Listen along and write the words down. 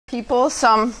people,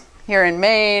 some here in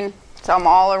Maine, some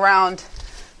all around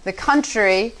the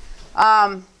country,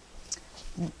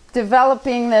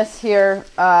 developing this here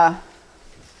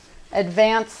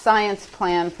advanced science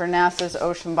plan for NASA's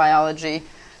ocean biology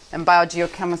and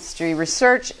biogeochemistry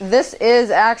research. This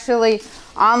is actually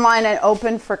online and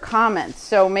open for comments.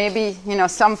 So maybe,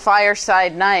 some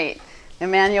fireside night,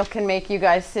 Emmanuel can make you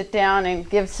guys sit down and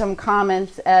give some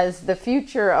comments as the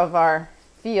future of our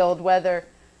field, whether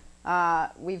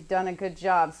we've done a good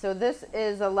job. So this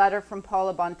is a letter from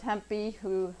Paula Bontempi,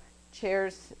 who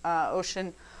chairs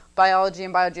ocean biology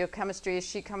and biogeochemistry. Is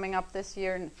she coming up this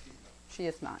year? She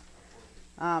is not.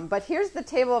 But here's the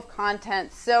table of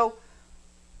contents. So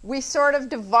we sort of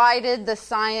divided the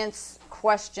science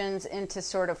questions into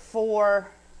sort of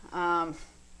four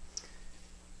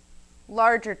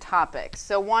larger topics.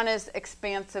 So one is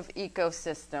expansive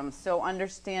ecosystems, so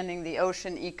understanding the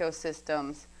ocean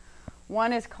ecosystems.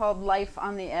 One is called life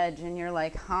on the edge, and you're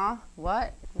like, huh?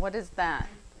 What? What is that?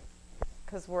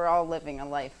 Because we're all living a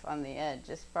life on the edge,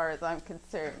 as far as I'm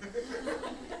concerned.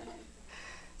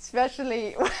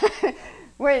 Especially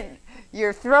when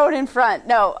you're thrown in front.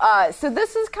 No, so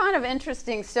this is kind of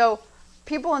interesting. So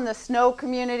people in the snow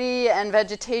community and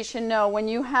vegetation know when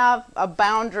you have a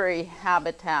boundary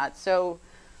habitat, so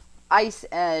ice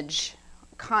edge,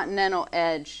 continental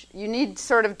edge, you need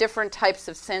sort of different types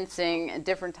of sensing and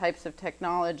different types of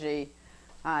technology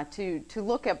to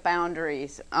look at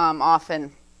boundaries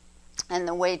often and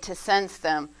the way to sense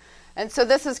them. And so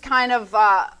this is kind of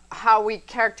how we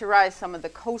characterize some of the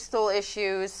coastal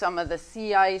issues, some of the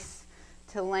sea ice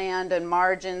to land and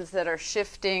margins that are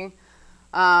shifting.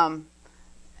 And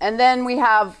then we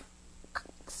have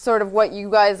sort of what you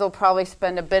guys will probably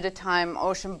spend a bit of time,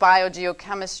 ocean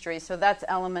biogeochemistry. So that's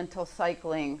elemental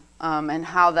cycling and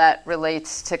how that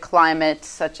relates to climate,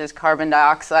 such as carbon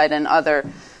dioxide and other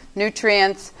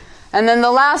nutrients. And then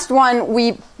the last one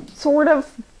we sort of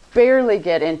barely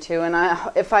get into, and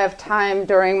if I have time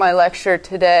during my lecture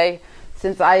today,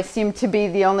 since I seem to be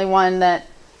the only one that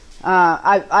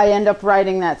I end up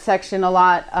writing that section a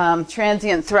lot,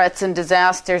 transient threats and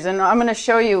disasters. And I'm going to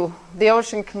show you the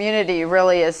ocean community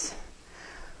really is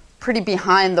pretty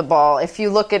behind the ball. If you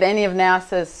look at any of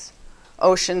NASA's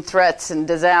ocean threats and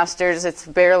disasters, it's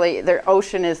barely, their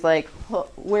ocean is like,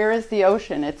 where is the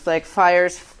ocean? It's like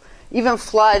fires, even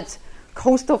floods,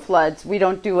 coastal floods, we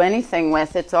don't do anything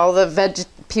with. It's all the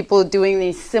people doing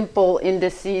these simple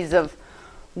indices of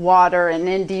water and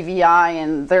NDVI,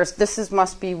 and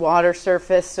must be water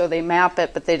surface, so they map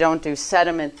it, but they don't do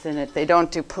sediments in it. They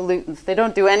don't do pollutants. They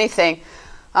don't do anything.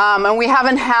 And we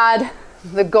haven't had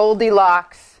the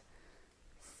Goldilocks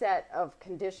set of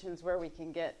conditions where we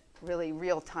can get really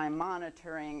real-time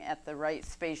monitoring at the right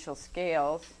spatial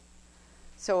scales.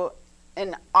 So,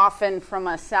 and often from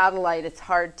a satellite, it's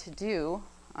hard to do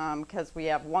because we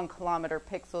have 1 kilometer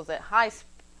pixels at high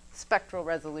spectral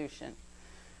resolution.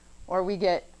 Or we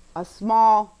get a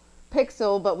small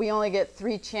pixel, but we only get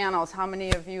 3 channels. How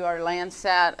many of you are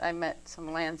Landsat? I met some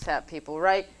Landsat people,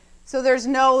 right? So there's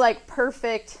no like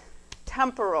perfect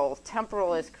temporal.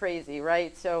 Temporal is crazy,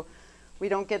 right? So we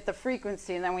don't get the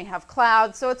frequency, and then we have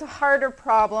clouds. So it's a harder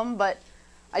problem, but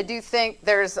I do think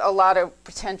there's a lot of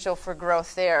potential for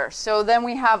growth there. So then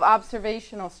we have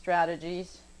observational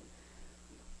strategies,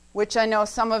 which I know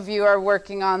some of you are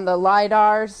working on the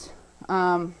LIDARs.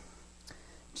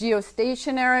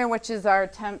 Geostationary, which is our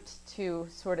attempt to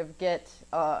sort of get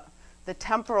the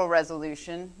temporal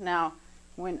resolution. Now,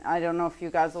 I don't know if you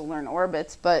guys will learn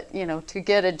orbits, but to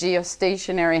get a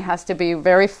geostationary has to be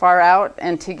very far out,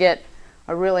 and to get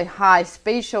a really high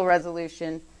spatial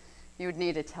resolution, you would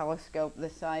need a telescope the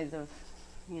size of,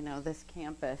 this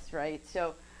campus, right?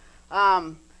 So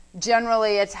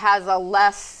generally it has a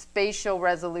less spatial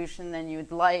resolution than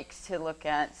you'd like to look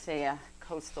at, say, a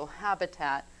coastal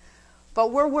habitat.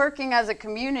 But we're working as a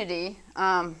community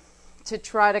to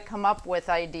try to come up with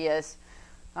ideas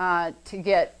to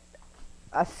get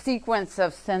a sequence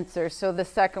of sensors. So the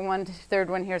third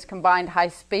one here is combined high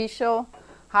spatial,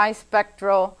 high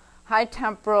spectral, high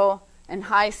temporal, and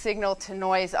high signal to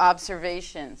noise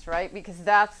observations, right? Because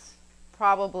that's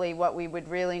probably what we would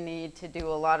really need to do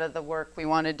a lot of the work we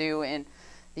want to do in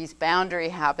these boundary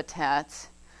habitats.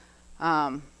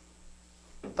 But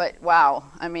wow,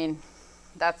 I mean,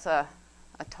 that's a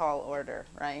tall order,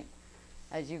 right?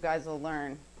 As you guys will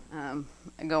learn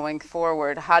going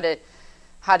forward, how to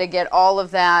get all of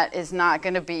that is not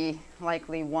going to be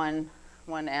likely one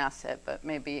asset, but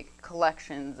maybe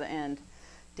collections and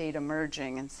data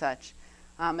merging and such.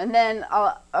 And then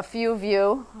a few of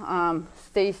you,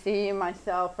 Stacy and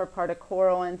myself, are part of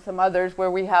Coral and some others where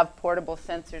we have portable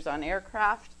sensors on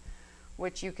aircraft,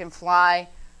 which you can fly,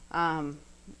 and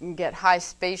get high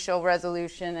spatial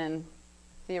resolution, and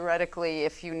theoretically,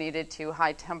 if you needed to,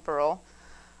 high temporal.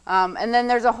 And then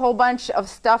there's a whole bunch of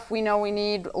stuff we know we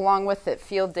need along with it,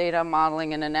 field data,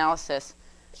 modeling, and analysis.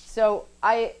 So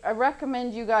I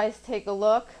recommend you guys take a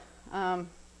look.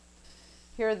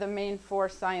 Here are the main 4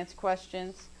 science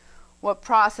questions. What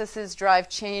processes drive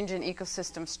change in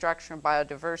ecosystem structure and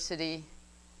biodiversity,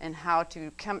 and how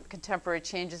do contemporary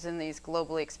changes in these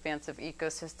globally expansive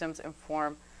ecosystems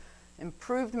inform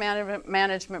improved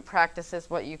management practices?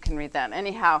 What you can read that.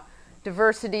 Anyhow,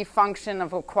 diversity, function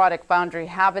of aquatic boundary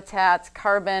habitats,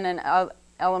 carbon and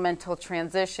elemental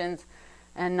transitions,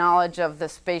 and knowledge of the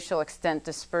spatial extent,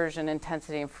 dispersion,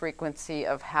 intensity, and frequency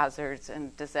of hazards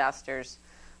and disasters.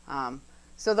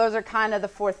 So those are kind of the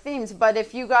 4 themes. But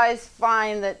if you guys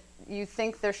find that you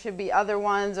think there should be other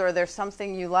ones, or there's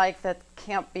something you like that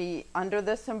can't be under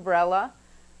this umbrella,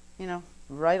 you know,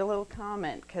 write a little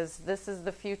comment, because this is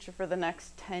the future for the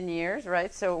next 10 years,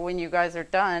 right? So when you guys are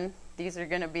done, these are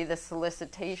going to be the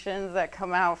solicitations that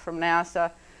come out from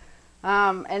NASA.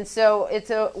 And so it's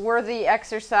a worthy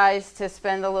exercise to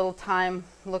spend a little time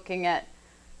looking at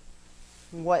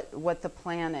what the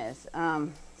plan is.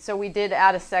 So we did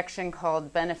add a section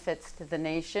called Benefits to the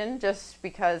Nation, just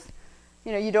because,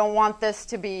 you know, you don't want this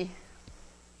to be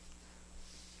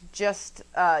just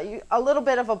a little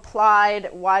bit of applied,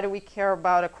 why do we care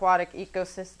about aquatic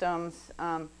ecosystems?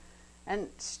 And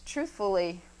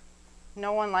truthfully,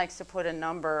 no one likes to put a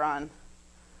number on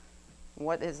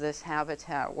what is this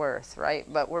habitat worth,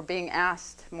 right? But we're being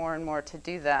asked more and more to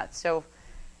do that. So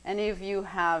any of you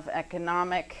have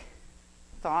economic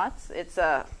thoughts? It's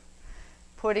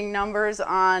putting numbers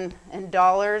on and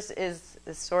dollars is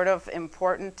sort of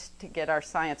important to get our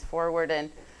science forward,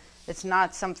 and it's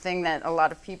not something that a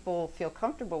lot of people feel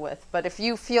comfortable with. But if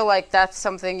you feel like that's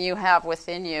something you have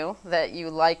within you that you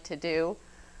like to do,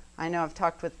 I know I've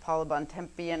talked with Paula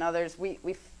Bontempi and others,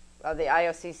 the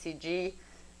IOCCG,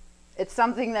 it's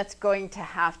something that's going to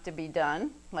have to be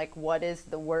done, like what is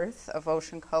the worth of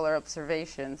ocean color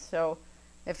observations. So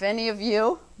if any of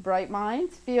you, bright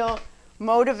minds, feel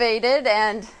motivated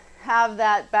and have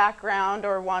that background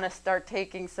or want to start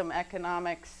taking some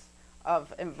economics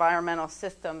of environmental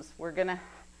systems, we're going to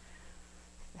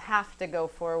have to go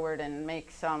forward and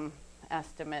make some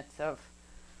estimates of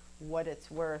what it's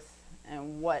worth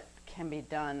and what can be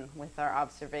done with our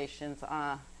observations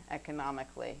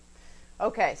economically.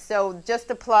 Okay, so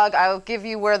just a plug, I'll give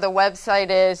you where the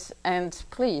website is, and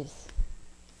please,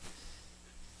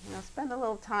 you know, spend a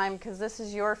little time, because this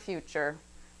is your future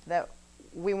that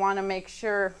we want to make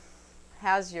sure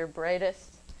has your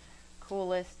brightest,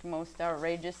 coolest, most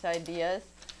outrageous ideas.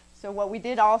 So what we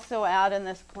did also add in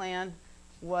this plan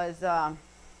was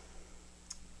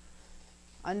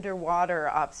underwater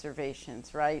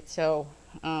observations, right? So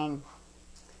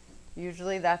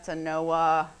usually that's a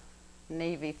NOAA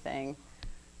Navy thing,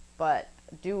 but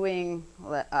doing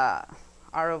ROVs,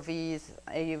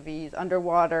 AUVs,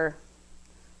 underwater,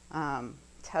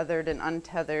 tethered and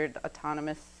untethered,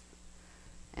 autonomous,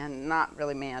 and not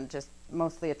really manned, just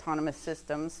mostly autonomous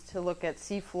systems, to look at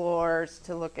seafloors,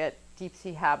 to look at deep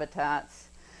sea habitats,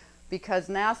 because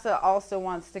NASA also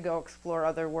wants to go explore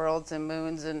other worlds and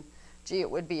moons, and gee, it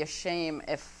would be a shame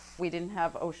if we didn't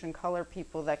have ocean color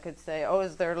people that could say, oh,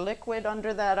 is there liquid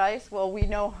under that ice? Well, we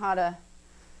know how to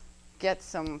get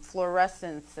some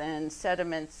fluorescence and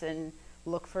sediments and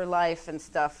look for life and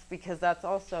stuff, because that's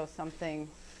also something,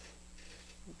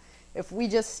 if we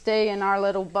just stay in our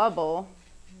little bubble,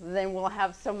 then we'll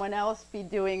have someone else be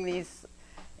doing these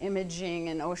imaging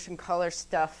and ocean color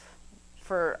stuff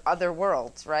for other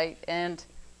worlds, right? And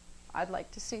I'd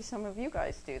like to see some of you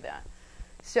guys do that.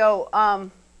 So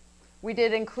we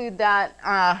did include that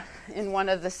in one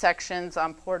of the sections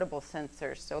on portable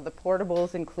sensors. So the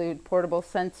portables include portable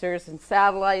sensors and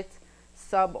satellites,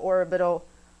 suborbital,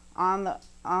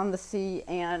 on the sea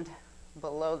and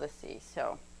below the sea.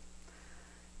 So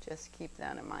just keep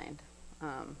that in mind.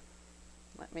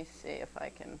 Let me see if I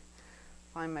can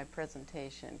find my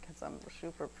presentation, because I'm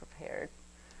super prepared.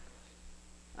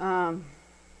 Advanced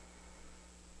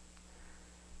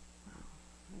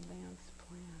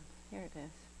plan. Here it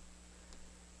is.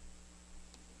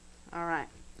 All right.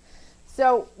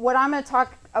 So what I'm going to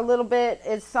talk a little bit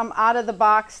is some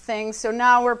out-of-the-box things. So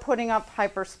now we're putting up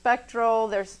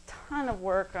hyperspectral. There's a ton of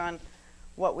work on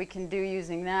what we can do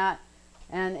using that.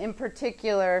 And in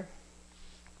particular,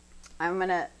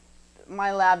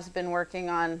 my lab's been working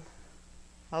on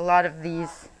a lot of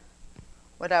these,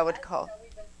 what I would call,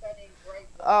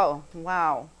 oh,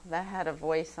 wow, that had a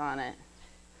voice on it.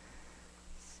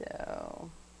 So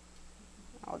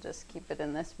I'll just keep it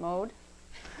in this mode.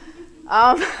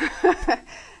 Um,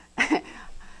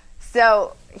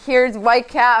 so here's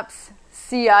whitecaps,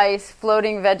 sea ice,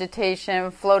 floating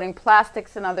vegetation, floating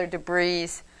plastics and other debris.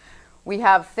 We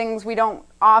have things we don't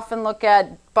often look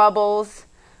at, bubbles,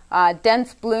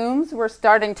 dense blooms we're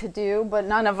starting to do, but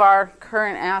none of our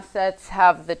current assets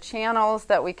have the channels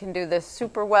that we can do this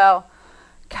super well.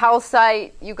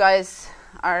 Calcite, you guys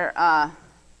are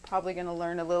probably going to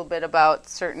learn a little bit about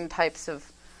certain types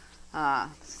of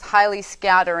highly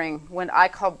scattering. When I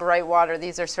call bright water,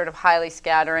 these are sort of highly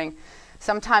scattering.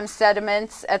 Sometimes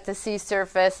sediments at the sea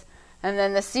surface, and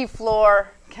then the sea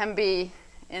floor can be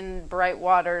in bright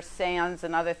water, sands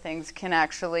and other things can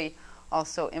actually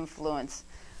also influence.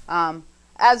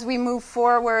 As we move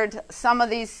forward, some of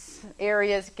these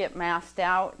areas get masked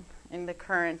out in the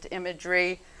current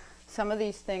imagery. Some of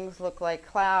these things look like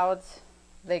clouds.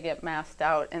 They get masked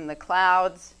out in the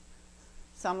clouds.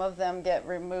 Some of them get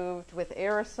removed with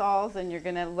aerosols, and you're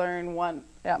going to learn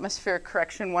atmospheric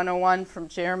correction 101 from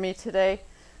Jeremy today.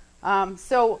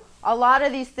 So a lot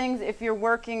of these things, if you're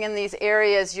working in these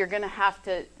areas, you're going to have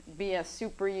to be a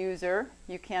super user.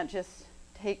 You can't just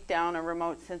take down a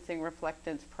remote sensing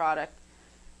reflectance product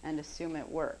and assume it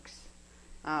works.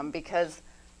 Because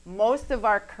most of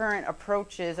our current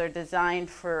approaches are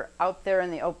designed for out there in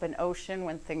the open ocean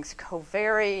when things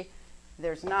covary.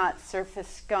 There's not surface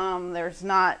scum. There's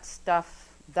not stuff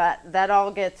that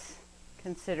all gets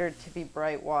considered to be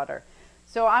bright water.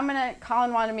 So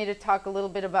Colin wanted me to talk a little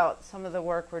bit about some of the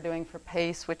work we're doing for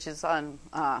PACE, which is on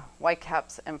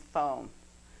whitecaps and foam.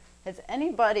 Has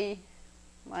anybody,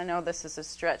 I know this is a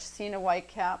stretch, seen a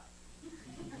whitecap?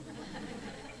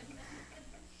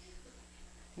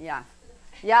 Yeah.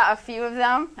 Yeah, a few of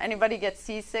them. Anybody get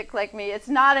seasick like me? It's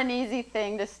not an easy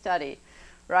thing to study,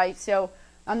 right? So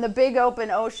on the big open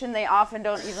ocean, they often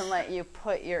don't even let you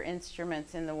put your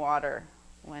instruments in the water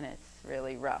when it's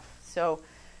really rough. So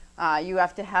you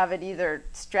have to have it either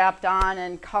strapped on,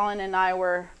 and Colin and I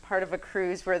were part of a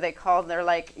cruise where they're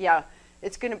like, yeah,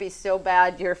 it's going to be so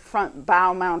bad your front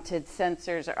bow-mounted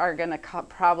sensors are going to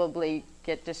probably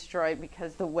get destroyed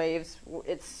because the waves,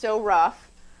 it's so rough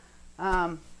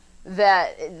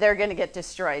that they're going to get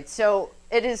destroyed. So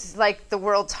it is like the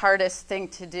world's hardest thing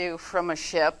to do from a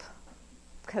ship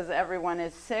because everyone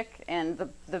is sick and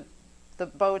the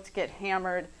boats get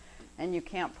hammered and you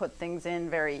can't put things in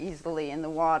very easily in the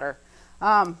water.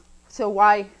 So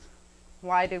why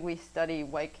did we study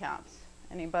whitecaps?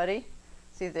 Anybody?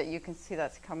 See that you can see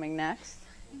that's coming next.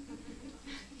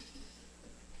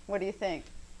 What do you think?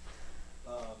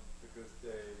 Because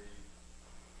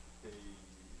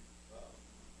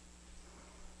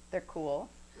they're cool.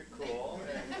 They're cool,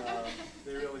 and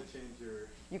they really change your.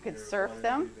 You could your surf water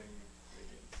them. breathing.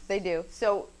 They do.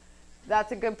 So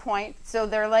that's a good point. So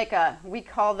they're like we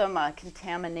call them a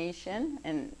contamination,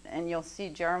 and you'll see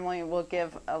Jeremy will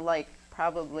give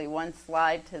probably one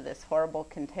slide to this horrible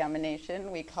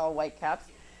contamination we call whitecaps.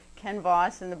 Ken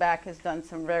Voss in the back has done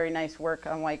some very nice work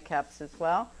on whitecaps as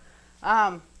well.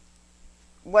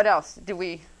 What else?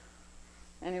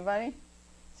 Anybody?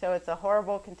 So it's a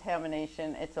horrible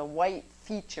contamination. It's a white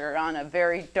feature on a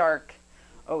very dark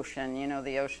ocean,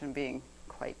 the ocean being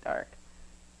quite dark.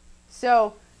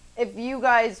 So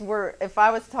if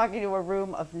I was talking to a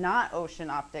room of not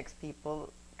ocean optics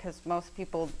people, because most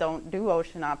people don't do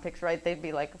ocean optics, right? They'd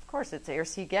be like, of course, it's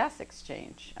air-sea gas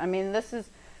exchange. I mean, this is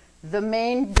the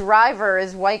main driver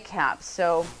is whitecaps.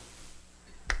 So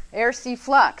air-sea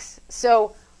flux.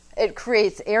 So it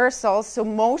creates aerosols. So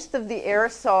most of the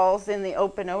aerosols in the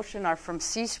open ocean are from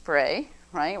sea spray,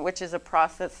 right? Which is a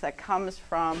process that comes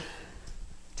from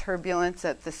turbulence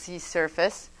at the sea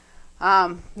surface.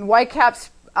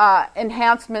 Whitecaps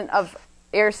enhancement of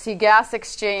air-sea gas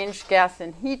exchange, gas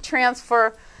and heat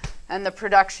transfer, and the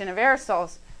production of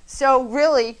aerosols. So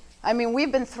really, I mean,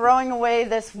 we've been throwing away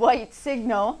this white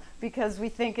signal because we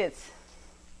think it's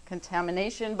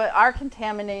contamination, but our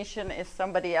contamination is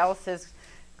somebody else's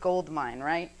gold mine,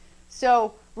 right?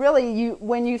 So really,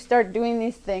 when you start doing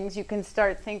these things, you can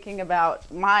start thinking about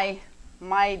my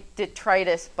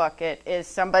detritus bucket is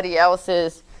somebody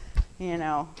else's,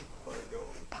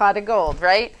 pot of gold,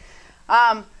 right?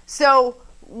 So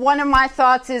one of my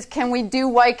thoughts is, can we do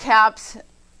whitecaps,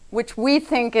 which we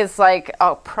think is like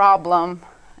a problem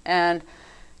and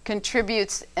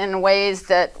contributes in ways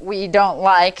that we don't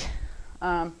like.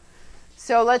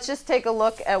 So let's just take a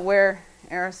look at where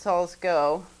aerosols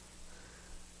go.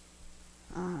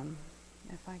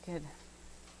 If I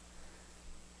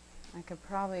could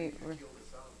probably...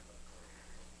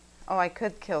 Oh, I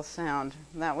could kill sound.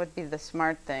 That would be the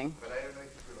smart thing. But I don't know if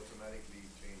it will automatically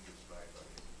change the slide.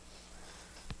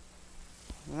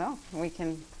 Well, we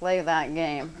can play that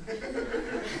game.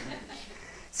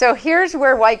 So here's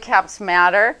where whitecaps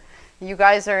matter. You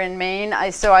guys are in Maine.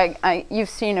 You've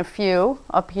seen a few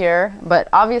up here, but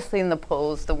obviously in the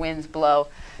poles, the winds blow.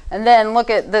 And then look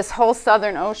at this whole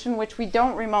Southern Ocean, which we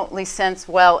don't remotely sense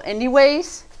well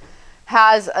anyways,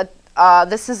 has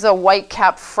this is a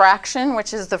whitecap fraction,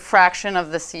 which is the fraction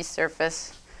of the sea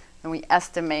surface, and we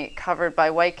estimate covered by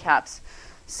whitecaps.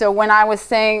 So when I was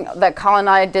saying that Colin and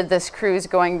I did this cruise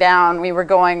going down, we were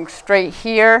going straight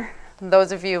here. And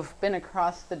those of you who've been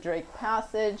across the Drake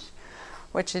Passage,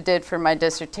 which I did for my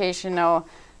dissertation, know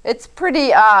it's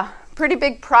pretty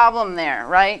big problem there,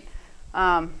 right?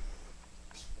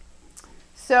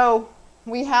 So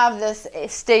we have this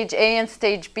stage A and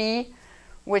stage B,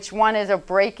 which one is a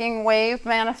breaking wave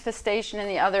manifestation and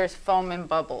the other is foam and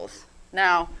bubbles.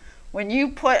 Now, when you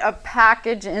put a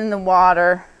package in the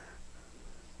water,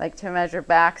 like to measure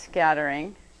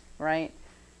backscattering, right,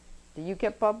 do you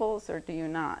get bubbles or do you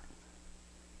not?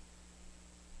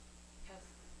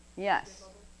 Yes,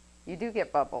 you do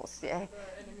get bubbles. Yeah.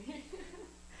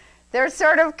 They're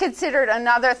sort of considered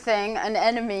another thing, an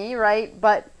enemy, right?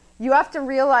 But you have to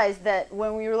realize that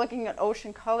when we were looking at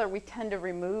ocean color, we tend to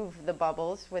remove the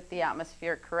bubbles with the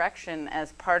atmospheric correction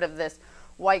as part of this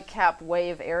whitecap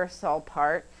wave aerosol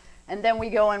part. And then we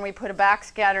go and we put a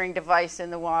backscattering device in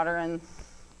the water and,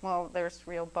 well, there's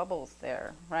real bubbles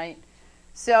there, right?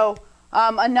 So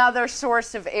another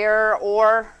source of error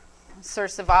or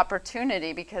source of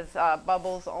opportunity, because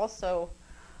bubbles also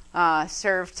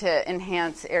serve to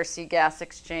enhance air-sea gas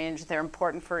exchange. They're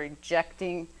important for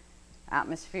ejecting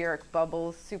atmospheric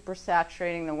bubbles,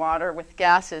 supersaturating the water with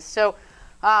gases. So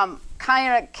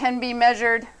kind of can be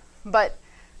measured, but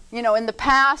you know, in the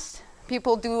past,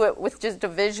 people do it with just a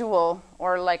visual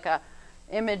or like a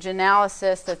image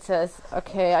analysis that says,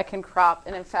 okay, I can crop.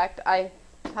 And in fact, I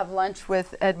have lunch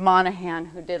with Ed Monahan,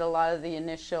 who did a lot of the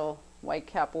initial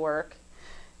whitecap work.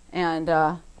 And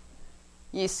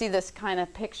you see this kind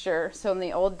of picture. So in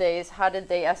the old days, how did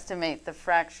they estimate the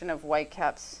fraction of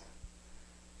whitecaps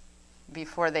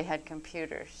before they had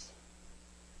computers?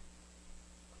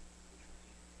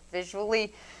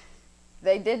 Visually,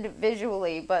 they did it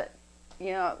visually, but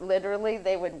you know, literally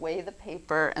they would weigh the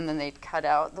paper and then they'd cut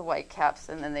out the whitecaps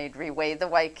and then they'd reweigh the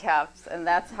whitecaps, and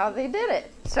that's how they did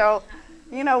it. So,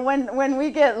 you know, when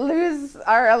we lose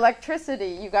our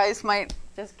electricity, you guys might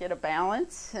just get a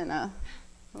balance and a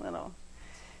little.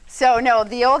 So no,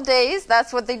 the old days,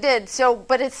 that's what they did. So,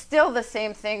 but it's still the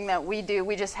same thing that we do.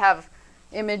 We just have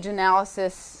image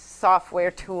analysis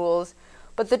software tools.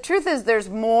 But the truth is there's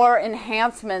more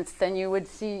enhancements than you would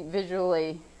see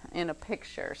visually in a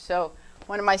picture. So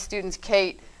one of my students,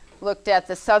 Kate, looked at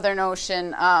the Southern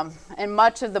Ocean, and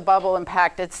much of the bubble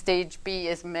impact at stage B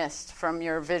is missed from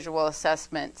your visual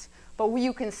assessments. But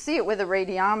you can see it with a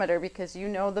radiometer because you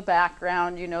know the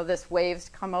background, you know this waves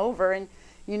come over, and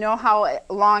you know how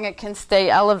long it can stay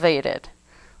elevated,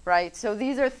 right? So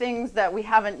these are things that we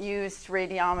haven't used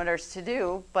radiometers to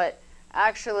do, but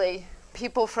actually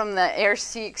people from the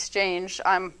air-sea exchange,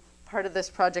 I'm part of this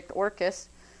project ORCUS,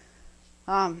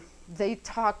 they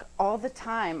talk all the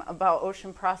time about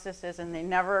ocean processes and they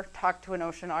never talk to an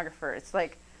oceanographer. It's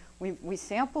like we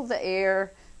sample the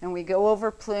air and we go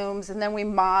over plumes and then we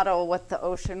model what the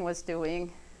ocean was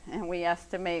doing and we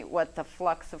estimate what the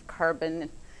flux of carbon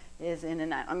is in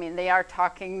and out. I mean, they are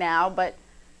talking now, but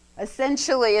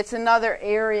essentially it's another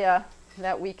area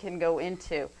that we can go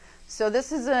into. So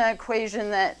this is an equation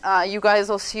that you guys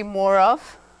will see more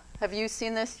of. Have you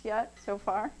seen this yet so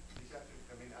far?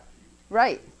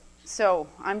 Right. So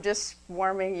I'm just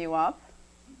warming you up.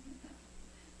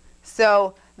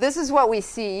 So this is what we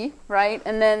see, right?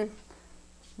 And then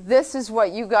this is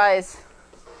what you guys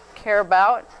care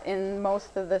about in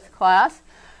most of this class.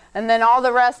 And then all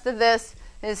the rest of this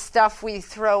is stuff we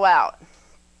throw out.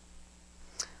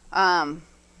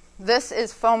 This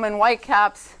is foam and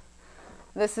whitecaps.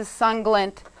 This is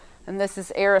sunglint, and this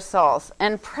is aerosols.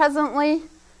 And presently,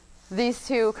 these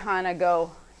two kind of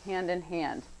go hand in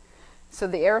hand. So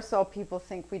the aerosol people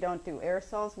think we don't do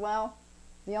aerosols well.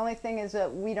 The only thing is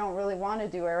that we don't really want to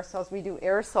do aerosols. We do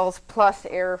aerosols plus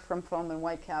air from foam and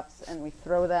whitecaps, and we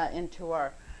throw that into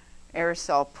our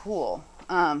aerosol pool.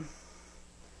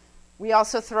 We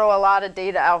also throw a lot of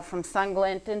data out from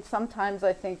sunglint, and sometimes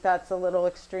I think that's a little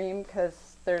extreme because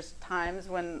there's times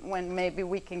when maybe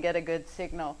we can get a good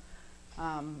signal.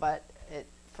 But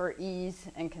for ease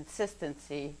and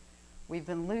consistency, we've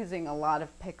been losing a lot of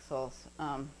pixels.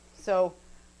 So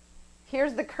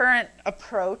here's the current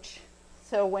approach.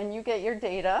 So when you get your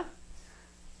data,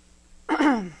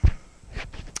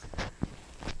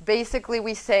 basically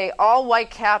we say all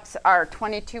whitecaps are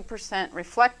 22%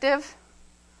 reflective.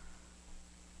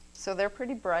 So they're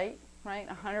pretty bright, right?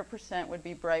 100% would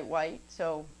be bright white,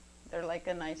 so they're like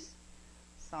a nice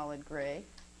solid gray.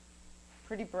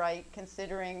 Pretty bright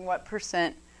considering what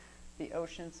percent the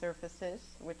ocean surface is,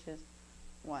 which is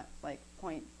what, like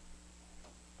 0.1,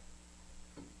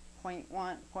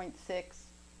 0.6,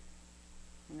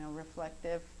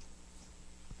 reflective.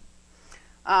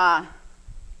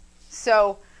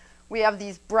 So we have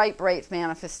these bright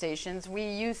manifestations. We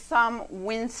use some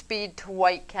wind speed to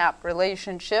whitecap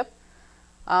relationship.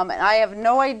 And I have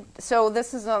no idea. So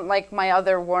this is like my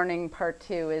other warning part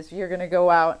two is you're going to go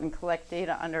out and collect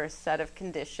data under a set of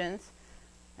conditions.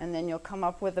 And then you'll come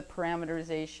up with a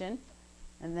parameterization.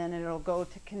 And then it'll go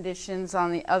to conditions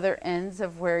on the other ends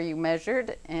of where you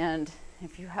measured. And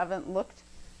if you haven't looked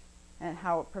at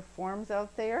how it performs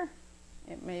out there,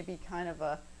 it may be kind of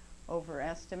a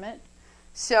overestimate.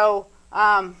 So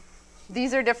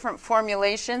these are different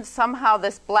formulations. Somehow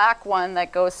this black one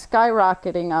that goes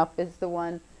skyrocketing up is the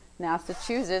one NASA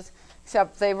chooses,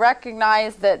 except they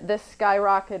recognize that this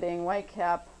skyrocketing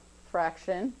whitecap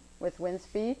fraction with wind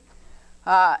speed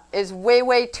is way,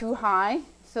 way too high.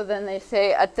 So then they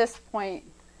say, at this point,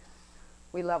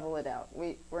 we level it out.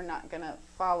 We're not going to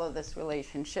follow this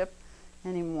relationship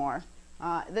anymore.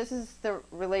 This is the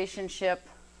relationship,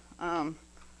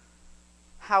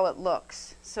 how it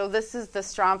looks. So this is the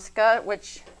Stromska,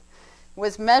 which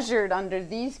was measured under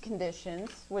these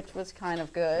conditions, which was kind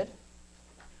of good.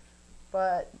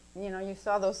 But, you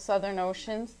saw those southern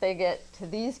oceans, they get to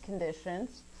these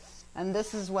conditions. And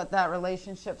this is what that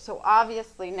relationship. So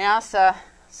obviously NASA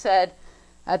said,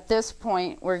 at this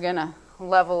point, we're going to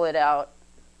level it out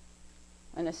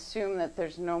and assume that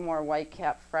there's no more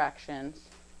whitecap fractions.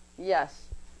 Yes.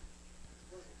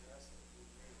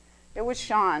 It was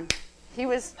Sean. He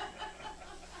was.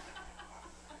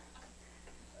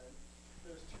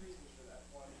 There's two reasons for that.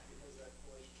 One, because that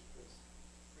relationship is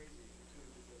crazy, and two,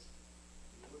 because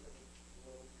when you look at the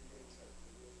world readings at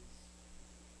the winds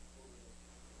over the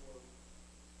globe,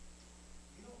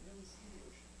 you don't really see the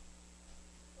ocean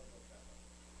above that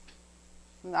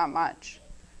level. Not much.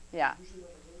 Yeah. Usually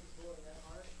when the wind is blowing that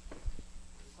hard,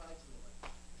 the sides in the way.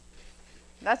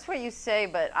 That's what you say,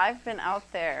 but I've been out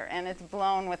there, and it's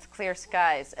blown with clear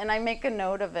skies. And I make a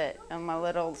note of it in my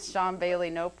little Sean Bailey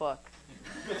notebook.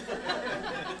 Send me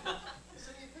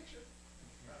a picture.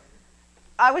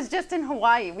 I was just in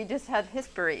Hawaii. We just had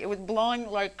History. It was blowing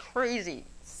like crazy.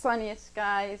 Sunniest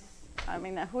skies. I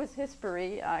mean, who was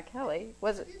History? Kelly.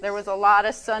 There was a lot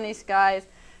of sunny skies,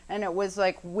 and it was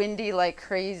like windy like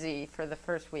crazy for the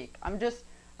first week. I'm just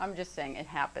saying it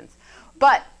happens.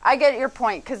 But I get your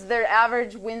point, because their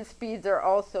average wind speeds are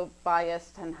also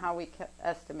biased on how we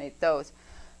estimate those.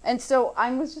 And so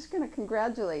I was just going to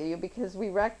congratulate you, because we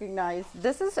recognize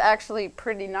this is actually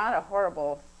pretty not a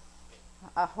horrible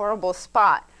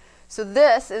spot. So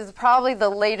this is probably the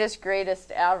latest,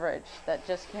 greatest average that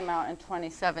just came out in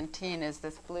 2017 is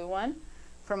this blue one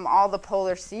from all the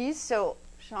polar seas. So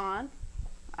Sean,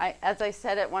 as I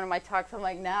said at one of my talks, I'm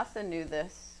like, NASA knew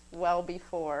this well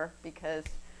before, because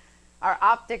our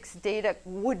optics data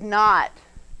would not,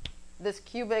 this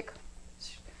cubic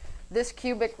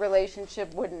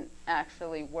relationship wouldn't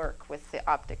actually work with the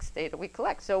optics data we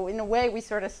collect. So in a way, we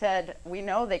sort of said, we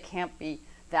know they can't be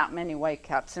that many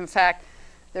whitecaps. In fact,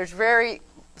 there's very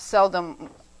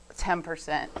seldom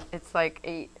 10%. It's like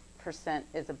 8%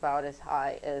 is about as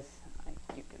high as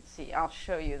you can see. I'll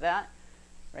show you that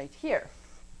right here.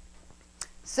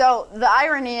 So the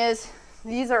irony is,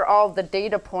 these are all the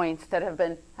data points that have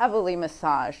been heavily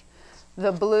massaged.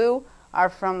 The blue are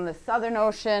from the Southern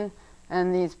Ocean,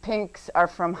 and these pinks are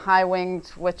from high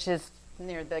wings, which is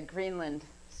near the Greenland.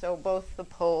 So both the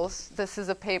poles. This is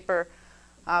a paper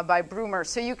by Broomer.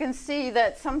 So you can see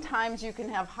that sometimes you can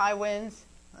have high winds,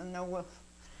 and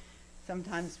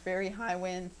sometimes very high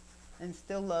winds, and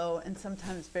still low, and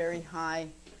sometimes very high.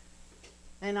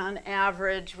 And on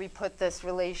average, we put this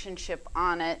relationship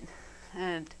on it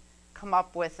and come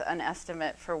up with an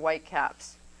estimate for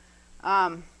whitecaps.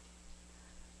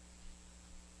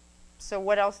 So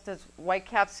what else does,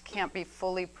 whitecaps can't be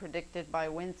fully predicted by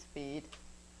wind speed.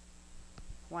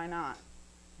 Why not?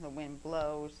 The wind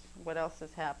blows. What else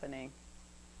is happening?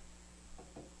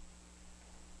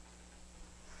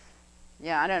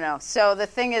 Yeah, I don't know. So the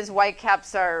thing is,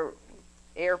 whitecaps are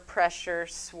air pressure,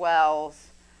 swells,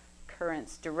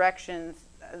 currents, directions,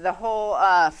 the whole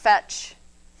fetch,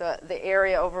 the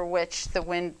area over which the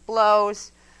wind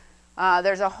blows.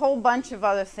 There's a whole bunch of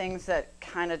other things that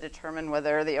kind of determine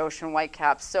whether the ocean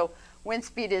whitecaps. So wind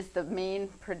speed is the main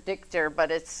predictor,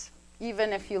 but it's,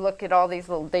 even if you look at all these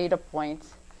little data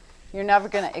points, you're never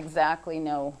going to exactly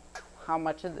know how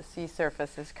much of the sea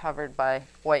surface is covered by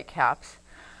whitecaps.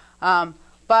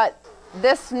 But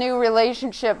this new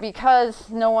relationship, because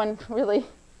no one really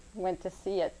went to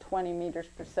sea at 20 meters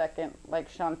per second, like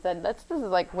Sean said, this is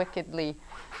like wickedly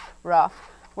rough.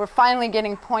 We're finally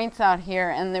getting points out here,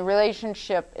 and the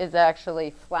relationship is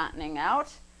actually flattening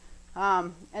out.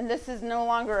 And this is no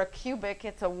longer a cubic,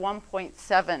 it's a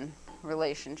 1.7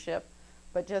 relationship.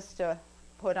 But just to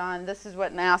put on, this is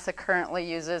what NASA currently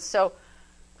uses. So,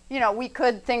 you know, we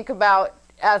could think about,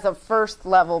 as a first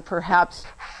level, perhaps,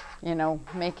 you know,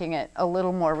 making it a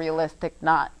little more realistic,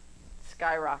 not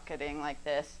skyrocketing like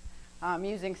this,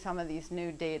 using some of these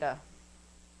new data.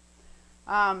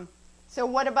 So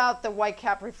what about the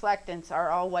whitecap reflectance?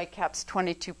 Are all whitecaps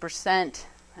 22%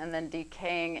 and then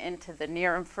decaying into the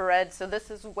near infrared? So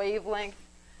this is wavelength,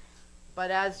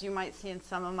 but as you might see in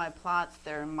some of my plots,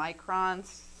 they're in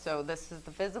microns. So this is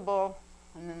the visible,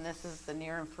 and then this is the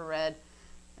near infrared,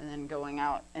 and then going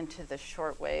out into the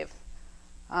short wave.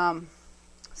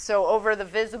 So over the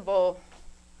visible,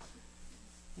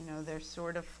 you know, they're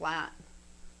sort of flat,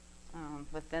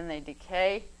 but then they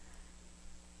decay.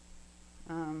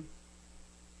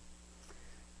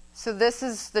 So this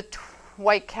is the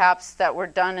whitecaps that were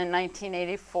done in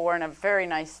 1984 in a very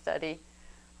nice study,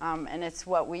 and it's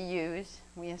what we use.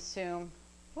 We assume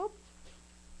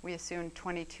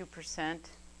 22%.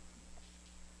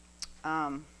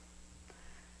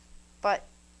 But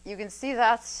you can see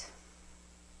that's,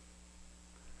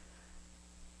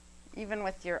 even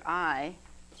with your eye,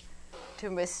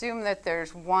 to assume that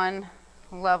there's one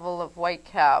level of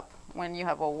whitecap when you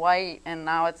have a white and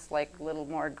now it's like a little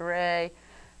more gray,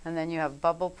 and then you have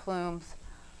bubble plumes.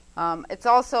 It's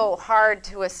also hard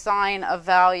to assign a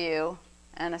value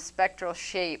and a spectral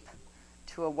shape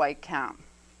to a whitecap.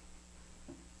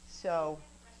 So,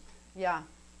 yeah. Is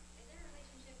there a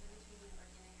relationship between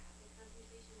organic acid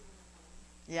concentration and the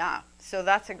foam? Yeah, so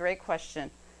that's a great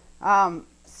question.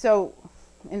 So,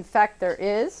 in fact, there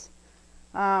is.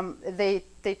 They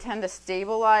tend to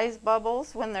stabilize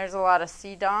bubbles when there's a lot of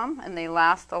CDOM, and they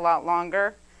last a lot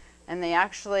longer. And they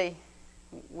actually,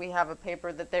 we have a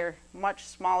paper that they're much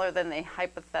smaller than they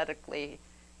hypothetically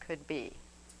could be.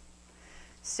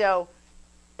 So,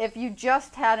 if you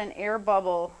just had an air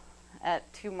bubble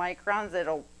at 2 microns,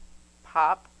 it'll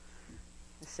pop,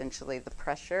 essentially the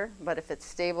pressure. But if it's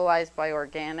stabilized by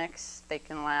organics, they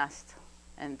can last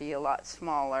and be a lot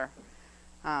smaller.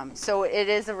 So it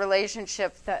is a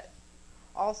relationship that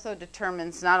also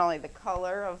determines not only the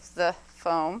color of the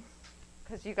foam,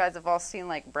 because you guys have all seen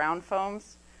like brown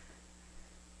foams,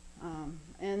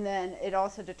 and then it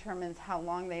also determines how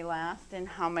long they last and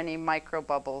how many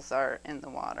microbubbles are in the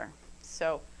water.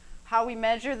 So how we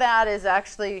measure that is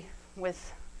actually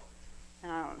with,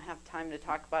 and I don't have time to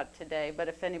talk about it today, but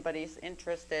if anybody's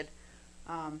interested,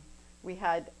 we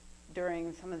had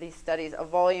during some of these studies a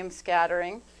volume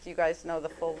scattering. Do you guys know the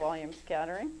full volume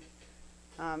scattering?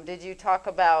 Did you talk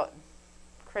about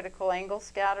critical angle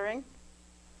scattering?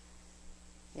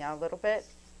 Yeah, a little bit.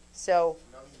 So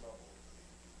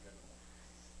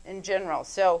in general,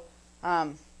 so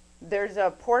there's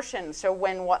a portion, so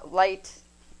when what light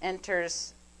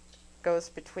enters, goes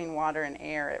between water and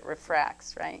air, it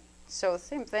refracts, right? So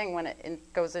same thing when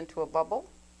it goes into a bubble.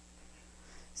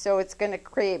 So it's going to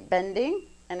create bending,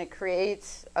 and it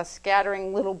creates a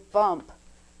scattering little bump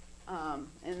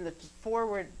in the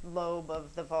forward lobe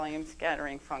of the volume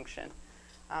scattering function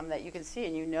that you can see,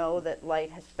 and you know that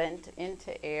light has bent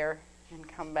into air and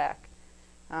come back.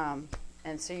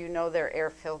 And so you know they're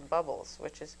air-filled bubbles,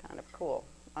 which is kind of cool.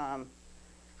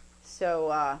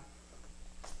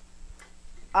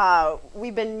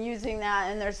 We've been using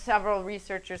that, and there's several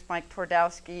researchers, Mike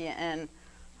Twardowski and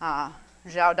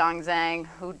Xiaodong Zhang,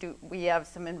 we have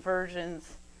some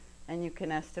inversions, and you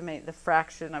can estimate the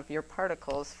fraction of your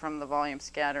particles from the volume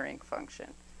scattering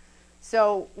function.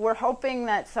 So we're hoping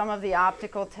that some of the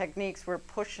optical techniques we're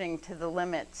pushing to the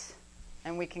limits,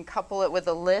 and we can couple it with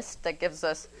a list that gives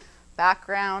us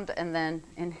background and then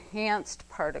enhanced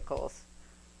particles.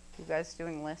 You guys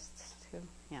doing lists too?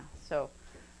 Yeah, so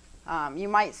you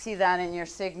might see that in your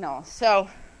signal. So,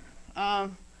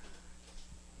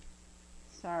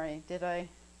 sorry,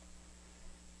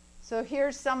 so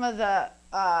here's some of the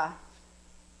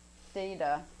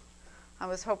data. I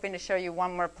was hoping to show you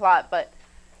one more plot, but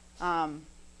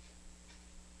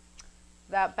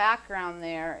that background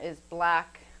there is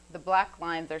black. The black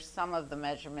lines are some of the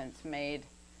measurements made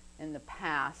in the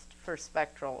past for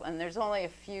spectral, and there's only a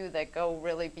few that go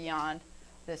really beyond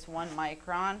this 1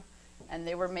 micron, and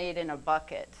they were made in a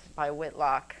bucket by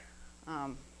Whitlock.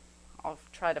 I'll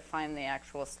try to find the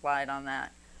actual slide on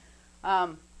that.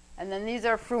 And And then these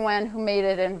are Fruin, who made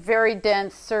it in very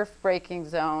dense surf breaking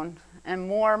zone. And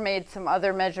Moore made some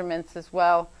other measurements as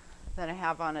well that I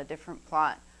have on a different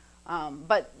plot.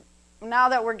 But now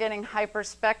that we're getting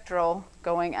hyperspectral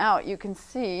going out, you can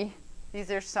see these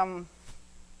are some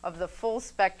of the full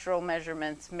spectral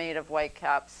measurements made of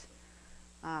whitecaps.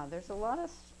 There's a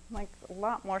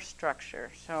lot more structure.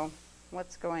 So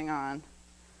what's going on?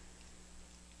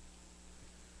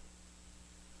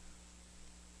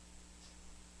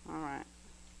 All right.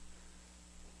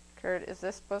 Kurt, is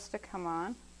this supposed to come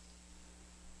on?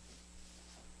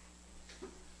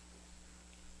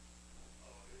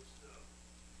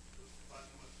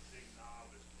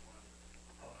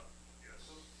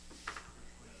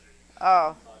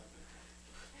 Oh,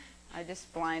 I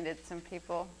just blinded some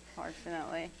people,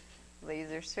 fortunately.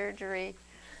 Laser surgery.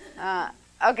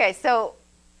 Okay, so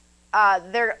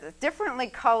they're differently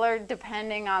colored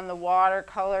depending on the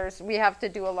watercolors. We have to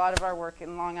do a lot of our work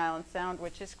in Long Island Sound,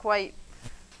 which is quite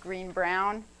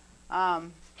green-brown.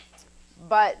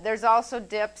 But there's also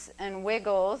dips and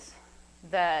wiggles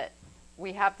that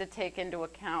we have to take into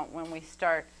account when we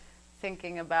start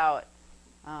thinking about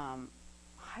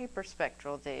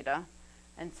hyperspectral data.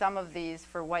 And some of these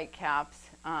for whitecaps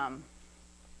are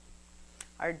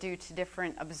due to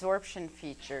different absorption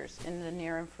features in the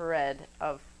near infrared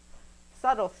of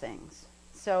subtle things.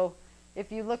 So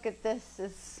if you look at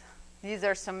this, these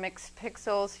are some mixed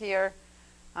pixels here.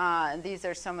 And these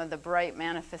are some of the bright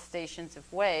manifestations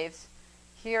of waves.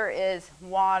 Here is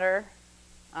water,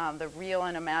 the real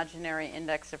and imaginary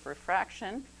index of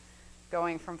refraction,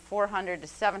 going from 400 to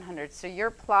 700. So your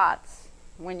plots,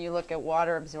 when you look at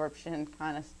water absorption,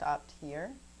 kind of stopped here.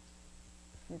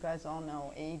 You guys all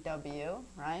know AW,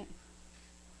 right?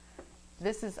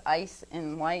 This is ice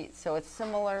in light, so it's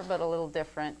similar but a little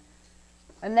different.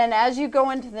 And then as you go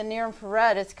into the near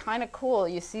infrared, it's kind of cool.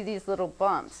 You see these little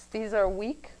bumps. These are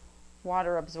weak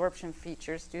water absorption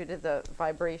features due to the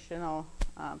vibrational.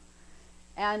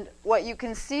 And what you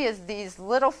can see is these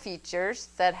little features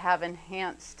that have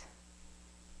enhanced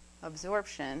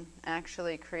absorption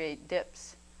actually create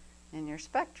dips in your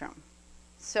spectrum.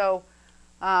 So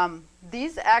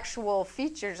these actual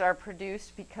features are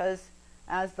produced because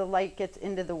as the light gets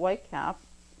into the whitecap,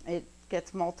 it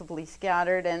gets multiply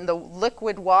scattered, and the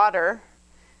liquid water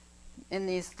in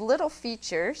these little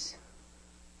features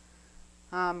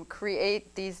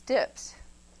create these dips.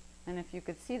 And if you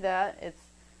could see that, it's,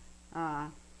 let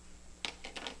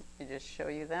me just show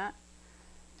you that.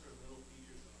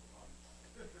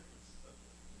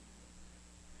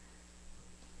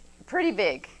 Pretty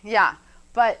big, yeah.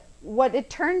 But what it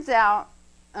turns out,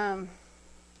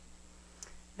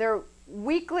 they're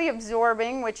weakly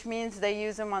absorbing, which means they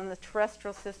use them on the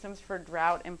terrestrial systems for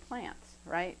drought in plants,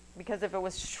 right? Because if it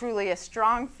was truly a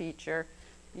strong feature,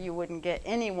 you wouldn't get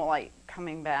any light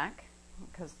coming back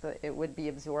because it would be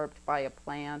absorbed by a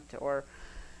plant.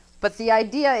 But the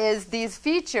idea is these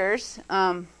features,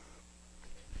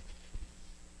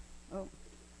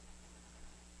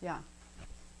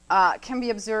 can be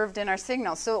observed in our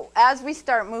signal. So as we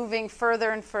start moving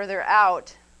further and further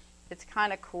out, it's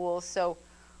kind of cool. So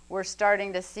we're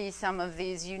starting to see some of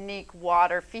these unique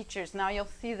water features. Now you'll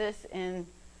see this in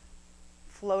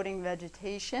floating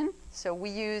vegetation. So we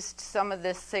used some of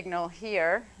this signal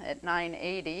here at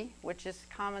 980, which is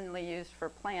commonly used for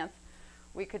plants.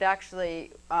 We could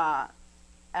actually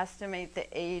estimate the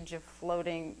age of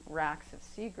floating racks of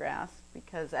seagrass,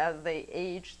 because as they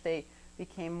aged, they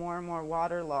became more and more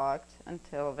waterlogged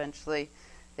until eventually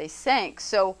they sank.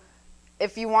 So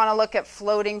if you want to look at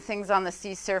floating things on the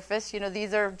sea surface,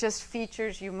 these are just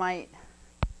features you might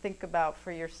think about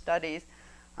for your studies.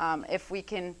 If we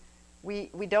can, we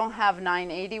don't have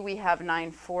 980, we have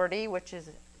 940, which is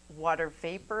water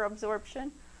vapor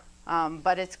absorption,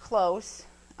 but it's close.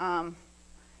 And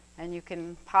you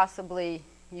can possibly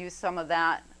use some of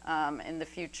that in the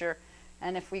future.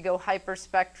 And if we go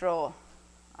hyperspectral,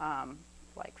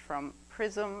 like from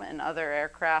Prism and other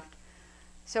aircraft.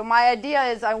 So my idea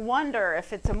is, I wonder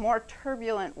if it's a more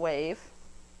turbulent wave,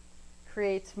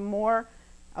 creates more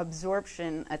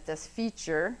absorption at this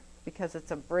feature because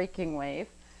it's a breaking wave.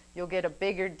 You'll get a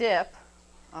bigger dip.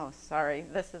 Oh, sorry,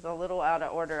 this is a little out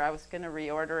of order. I was going to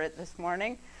reorder it this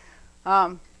morning.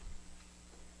 Let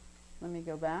me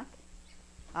go back.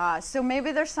 So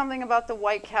maybe there's something about the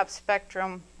whitecap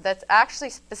spectrum that's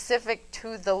actually specific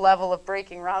to the level of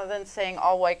breaking, rather than saying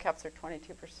all whitecaps are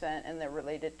 22% and they're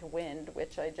related to wind,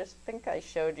 which I just think I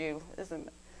showed you isn't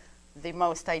the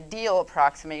most ideal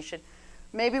approximation.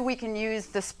 Maybe we can use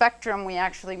the spectrum we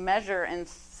actually measure and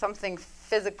something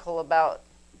physical about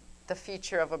the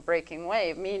feature of a breaking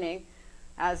wave, meaning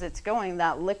as it's going,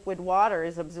 that liquid water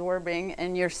is absorbing,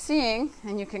 and you're seeing,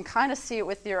 and you can kind of see it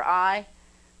with your eye,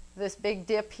 this big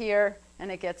dip here,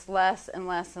 and it gets less and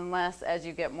less and less as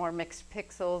you get more mixed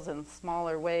pixels and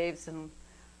smaller waves. And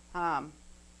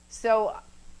so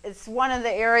it's one of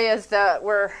the areas that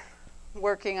we're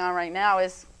working on right now,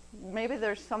 is maybe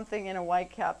there's something in a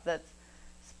whitecap that's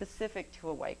specific to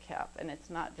a whitecap, and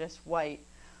it's not just white.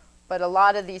 But a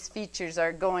lot of these features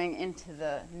are going into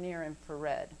the near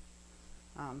infrared.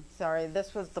 Sorry,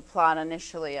 this was the plot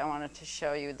initially I wanted to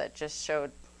show you that just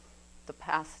showed the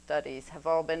past studies have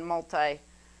all been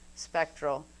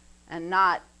multi-spectral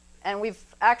and we've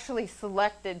actually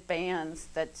selected bands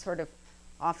that sort of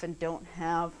often don't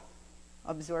have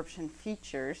absorption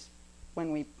features.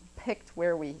 When we picked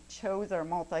where we chose our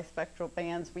multispectral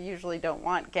bands, we usually don't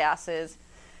want gases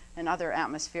and other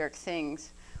atmospheric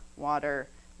things, water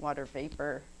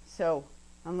vapor. So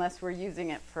unless we're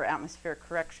using it for atmospheric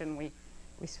correction, we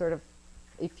sort of,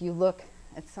 if you look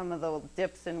at some of the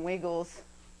dips and wiggles,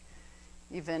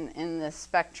 even in the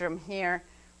spectrum here,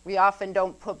 we often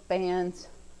don't put bands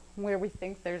where we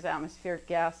think there's atmospheric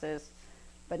gases.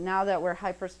 But now that we're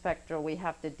hyperspectral, we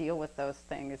have to deal with those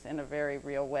things in a very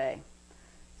real way.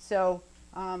 So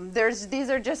these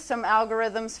are just some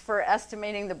algorithms for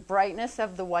estimating the brightness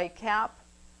of the whitecap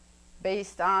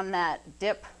based on that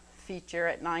dip feature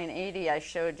at 980 I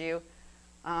showed you,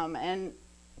 and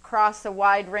across a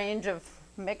wide range of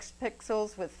mixed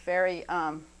pixels with very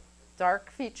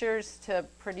dark features to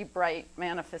pretty bright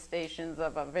manifestations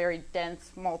of a very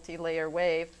dense multi-layer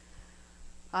wave.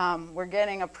 We're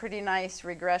getting a pretty nice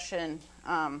regression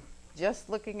just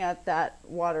looking at that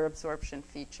water absorption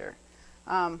feature.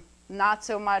 Not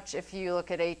so much if you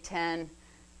look at 810.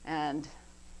 And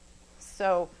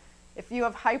so if you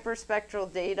have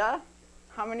hyperspectral data,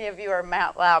 how many of you are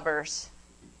MATLABers?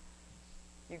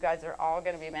 You guys are all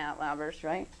going to be MATLABers,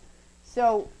 right?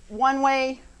 So one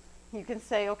way you can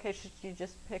say, okay, should you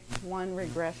just pick one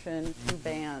regression, 2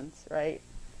 bands, right?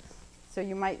 So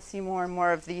you might see more and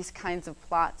more of these kinds of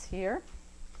plots here.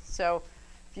 So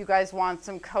if you guys want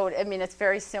some code, I mean, it's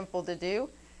very simple to do.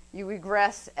 You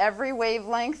regress every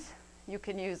wavelength. You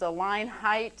can use a line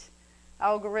height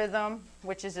algorithm,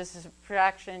 which is a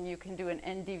subtraction. You can do an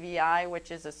NDVI,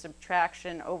 which is a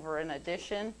subtraction over an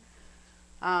addition.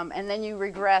 And then you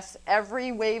regress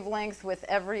every wavelength with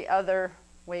every other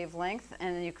wavelength,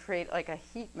 and then you create like a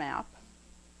heat map.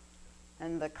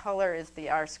 And the color is the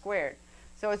R squared.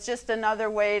 So it's just another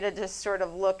way to just sort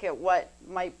of look at what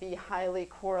might be highly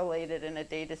correlated in a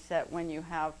data set when you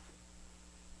have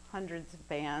hundreds of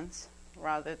bands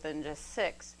rather than just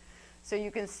 6. So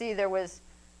you can see there was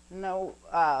no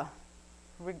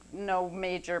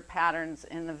major patterns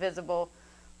in the visible,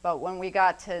 but when we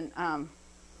got to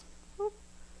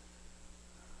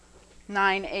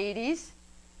 980s,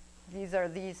 these are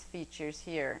these features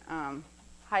here,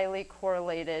 highly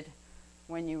correlated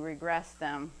when you regress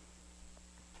them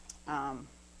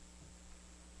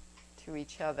to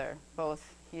each other,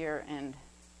 both here and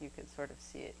you can sort of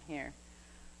see it here.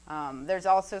 There's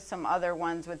also some other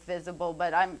ones with visible,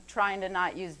 but I'm trying to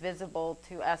not use visible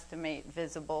to estimate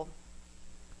visible,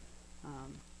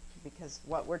 because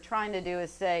what we're trying to do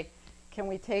is say, can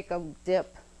we take a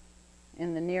dip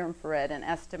in the near infrared and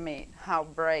estimate how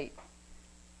bright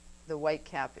the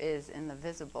whitecap is in the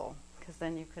visible, because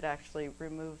then you could actually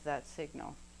remove that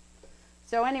signal.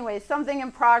 So anyway, something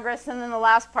in progress. And then the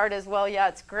last part is, well, yeah,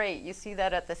 it's great. You see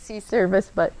that at the sea surface,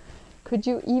 but could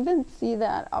you even see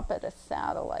that up at a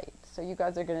satellite? So you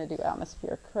guys are going to do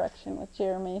atmospheric correction with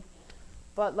Jeremy.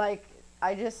 But like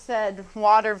I just said,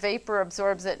 water vapor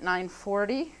absorbs at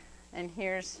 940, and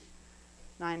here's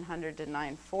 900 to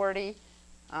 940.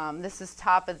 This is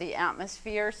top of the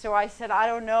atmosphere. So I said, I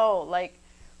don't know, like,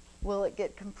 will it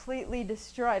get completely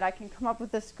destroyed? I can come up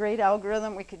with this great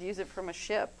algorithm. We could use it from a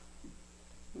ship,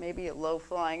 maybe a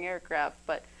low-flying aircraft.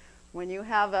 But when you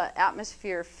have an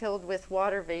atmosphere filled with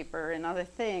water vapor and other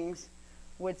things,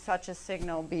 would such a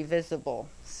signal be visible?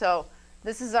 So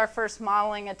this is our first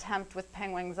modeling attempt with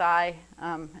Penguin's Eye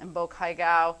and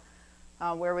Bocaigao,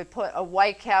 where we put a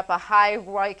whitecap, a high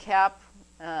whitecap,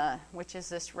 which is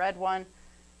this red one,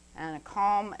 and a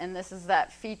calm. And this is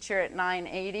that feature at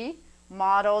 980,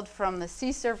 modeled from the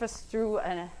sea surface through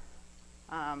an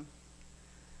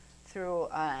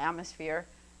atmosphere.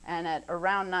 And at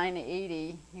around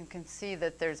 980, you can see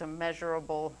that there's a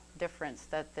measurable difference,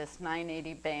 that this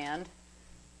 980 band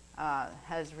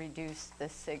has reduced the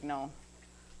signal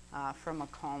from a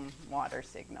calm water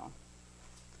signal.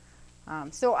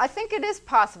 So I think it is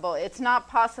possible. It's not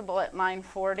possible at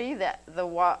 940 that the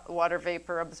water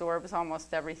vapor absorbs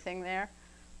almost everything there,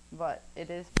 but it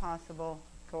is possible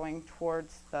going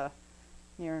towards the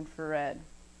near infrared.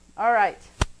 All right,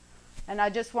 and I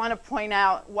just want to point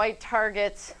out white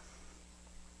targets.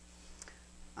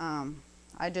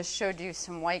 I just showed you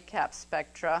some white cap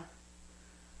spectra,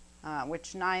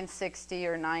 which 960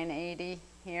 or 980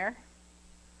 here.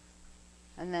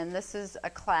 And then this is a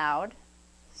cloud.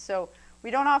 So we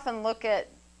don't often look at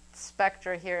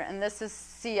spectra here, and this is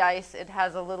sea ice. It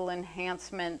has a little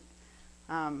enhancement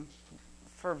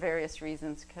for various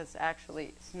reasons, because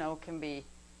actually snow can be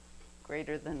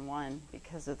greater than 1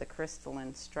 because of the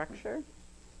crystalline structure,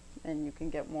 and you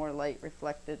can get more light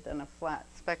reflected than a flat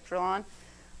spectralon.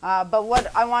 But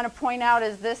what I want to point out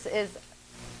is this is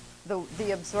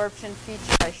the absorption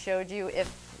feature I showed you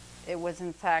if it was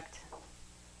in fact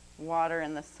water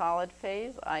in the solid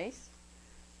phase, ice.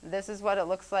 This is what it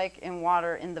looks like in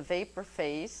water in the vapor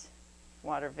phase,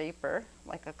 water vapor,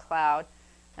 like a cloud.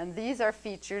 And these are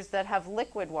features that have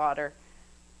liquid water,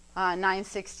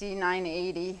 960,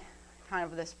 980, kind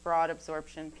of this broad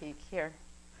absorption peak here.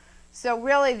 So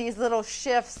really these little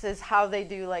shifts is how they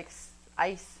do like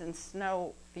ice and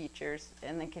snow features,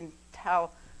 and they can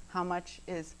tell how much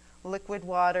is liquid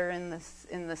water in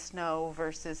the snow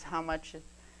versus how much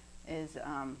is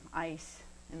ice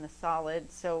in the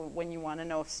solid. So when you want to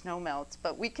know if snow melts,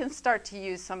 but we can start to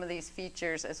use some of these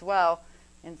features as well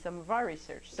in some of our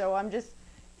research. So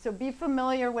be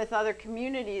familiar with other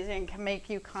communities and can make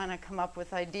you kind of come up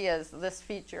with ideas. This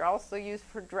feature also used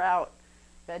for drought,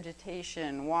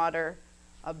 vegetation, water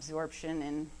absorption,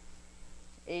 and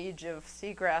age of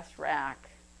seagrass rack,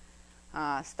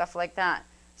 stuff like that.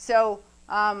 So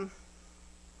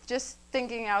just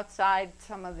thinking outside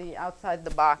some of the outside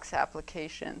the box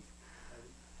applications.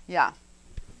 Yeah.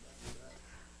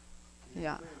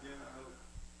 Yeah. Explain again how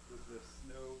the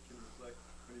snow can reflect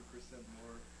 20%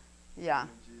 more Yeah.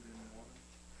 energy than water?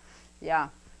 Yeah.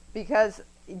 Because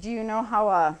do you know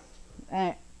how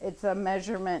it's a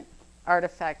measurement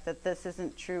artifact that this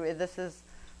isn't true? This is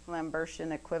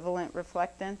Lambertian equivalent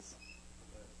reflectance.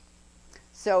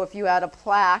 So if you add a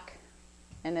plaque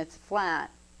and it's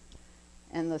flat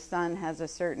and the sun has a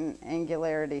certain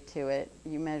angularity to it,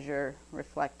 you measure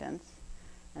reflectance.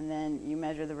 And then you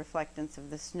measure the reflectance of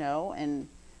the snow, and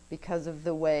because of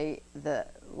the way the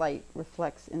light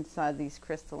reflects inside these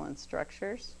crystalline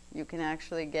structures, you can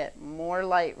actually get more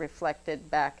light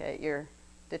reflected back at your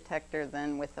detector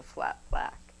than with a flat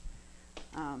plaque.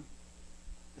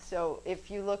 So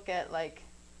if you look at like,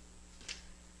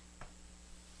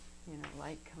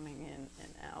 light coming in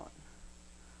and out,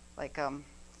 like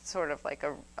sort of like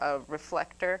a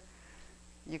reflector,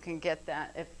 you can get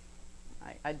that if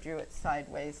I drew it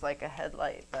sideways like a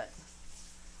headlight, but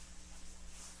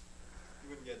You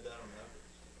wouldn't get that on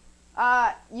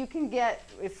average. you can get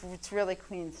if it's really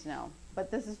clean snow. But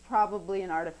this is probably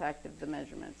an artifact of the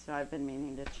measurement, so I've been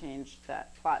meaning to change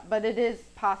that plot. But it is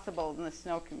possible in the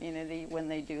snow community when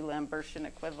they do Lambertian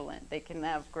equivalent, they can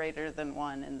have greater than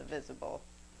 1 in the visible.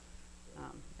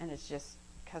 And it's just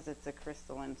because it's a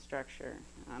crystalline structure.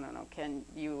 I don't know, can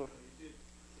you?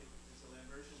 It's a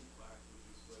Lambertian plaque, which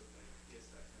is what gets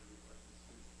that kind of reflectance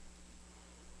too.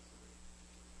 So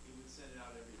it would send it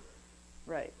out everywhere.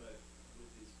 Right. But with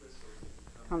these crystals, it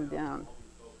can Come down. all be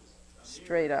focused.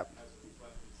 Straight up. Has a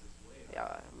reflectance that's way Yeah.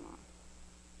 higher. Can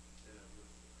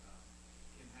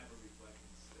have a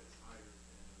reflectance that's higher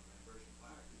than a Lambertian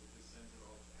plaque because it just sends it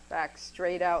all back. Back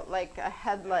straight out like a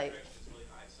headlight. That direction is really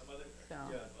high. Some other So.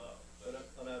 directions Yeah. are low. But But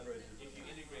on average, if you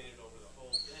integrate it over the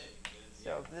whole thing, then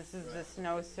So this is the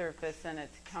snow surface, and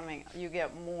it's coming, you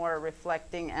get more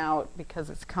reflecting out because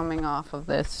it's coming off of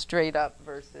this straight up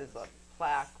versus a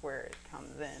plaque where it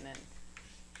comes in and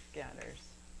scatters.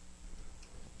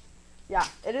 Yeah,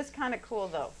 it is kind of cool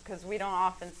though, because we don't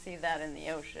often see that in the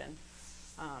ocean.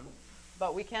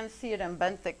 But we can see it in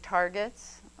benthic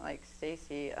targets, like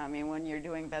Stacy. I mean, when you're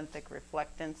doing benthic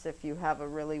reflectance, if you have a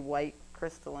really white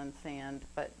crystalline sand,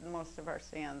 but most of our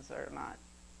sands are not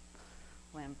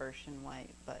Lambertian white,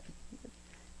 but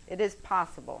it is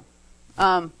possible.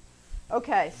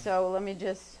 Okay, so let me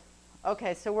just,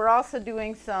 so we're also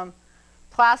doing some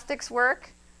plastics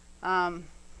work, and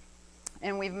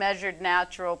we've measured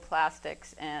natural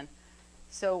plastics, and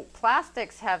so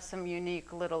plastics have some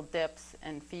unique little dips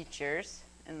and features,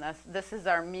 and this is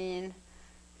our mean.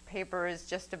 Paper is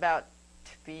just about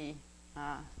to be,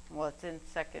 well, it's in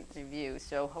second review,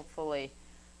 so hopefully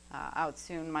out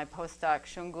soon. My postdoc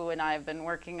Shungu and I have been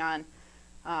working on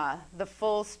the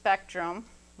full spectrum,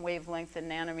 wavelength in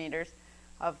nanometers,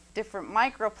 of different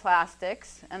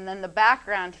microplastics, and then the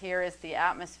background here is the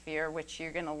atmosphere, which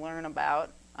you're going to learn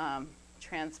about,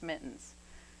 transmittance.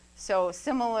 So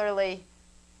similarly,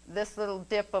 this little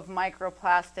dip of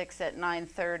microplastics at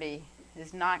 9:30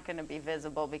 is not going to be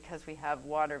visible because we have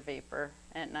water vapor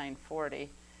at 9:40.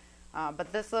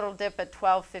 But this little dip at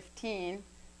 12:15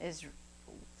 is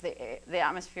the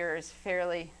atmosphere is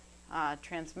fairly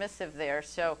transmissive there,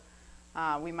 so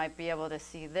we might be able to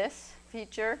see this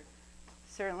feature.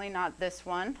 Certainly not this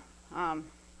one,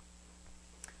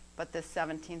 but this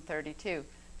 1732.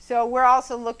 So we're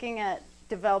also looking at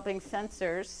developing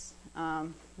sensors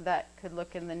that could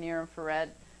look in the near infrared.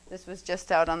 This was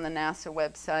just out on the NASA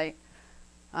website,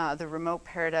 the remote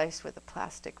paradise with a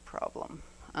plastic problem.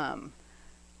 And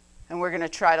we're going to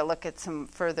try to look at some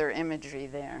further imagery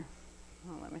there.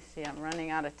 Oh, let me see, I'm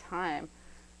running out of time.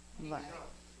 But,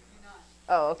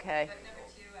 oh, okay. But number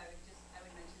two, I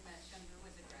would mention that Shungu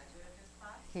was a graduate of this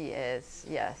class. He is,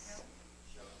 yes.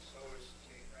 So is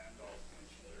Kate Randolph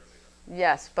mentioned earlier.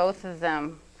 Yes, both of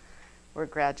them were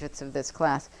graduates of this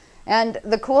class. And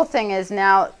the cool thing is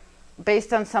now,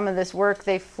 based on some of this work,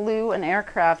 they flew an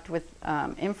aircraft with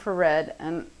infrared.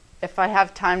 And if I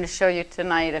have time to show you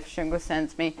tonight, if Shungu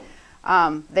sends me,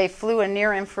 they flew a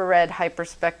near-infrared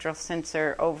hyperspectral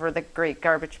sensor over the Great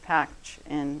Garbage Patch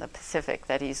in the Pacific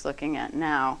that he's looking at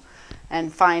now,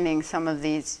 and finding some of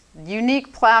these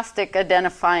unique plastic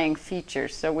identifying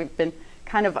features. So we've been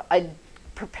kind of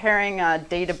preparing a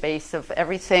database of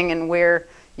everything, and where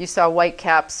you saw white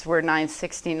caps were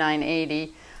 960,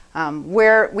 980,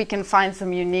 where we can find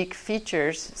some unique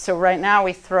features. So right now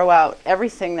we throw out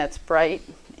everything that's bright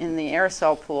in the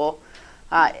aerosol pool.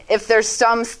 If there's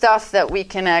some stuff that we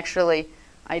can actually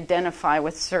identify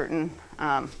with certain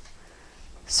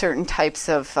types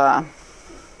of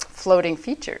floating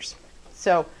features.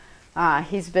 So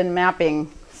he's been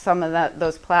mapping some of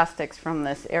those plastics from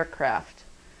this aircraft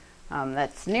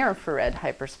that's near infrared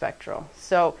hyperspectral.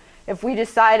 So if we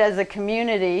decide as a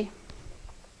community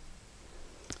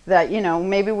that,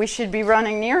 maybe we should be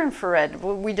running near infrared,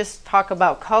 we just talk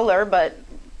about color, but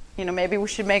maybe we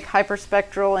should make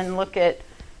hyperspectral and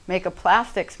make a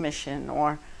plastics mission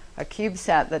or a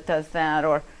CubeSat that does that,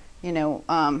 or,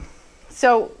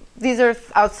 so these are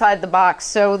outside the box.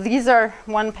 So these are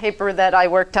one paper that I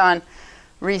worked on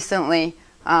recently,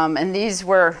 and these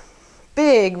were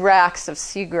big racks of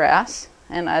seagrass.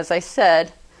 And as I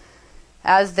said,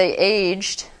 as they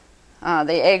aged,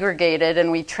 they aggregated,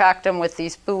 and we tracked them with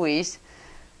these buoys,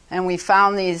 and we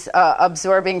found these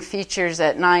absorbing features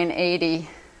at 980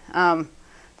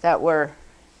 that were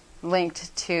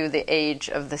linked to the age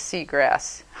of the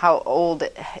seagrass, how old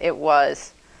it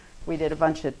was. We did a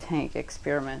bunch of tank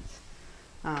experiments.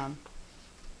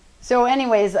 So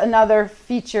anyways, another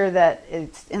feature that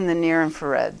is in the near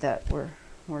infrared that we're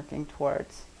working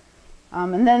towards.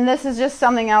 And then this is just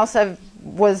something else I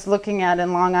was looking at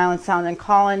in Long Island Sound. And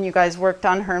Colin, you guys worked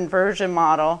on her inversion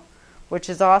model, which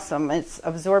is awesome. It's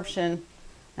absorption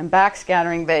and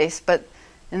backscattering based, but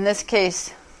in this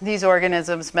case, these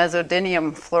organisms,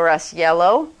 Mesodinium, fluoresce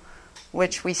yellow,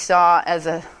 which we saw as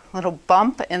a little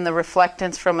bump in the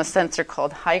reflectance from a sensor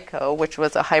called HICO, which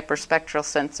was a hyperspectral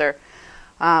sensor.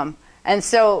 And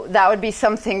so that would be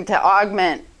something to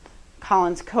augment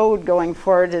Colin's code going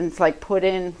forward, and put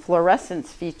in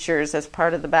fluorescence features as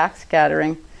part of the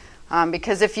backscattering.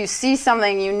 Because if you see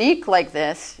something unique like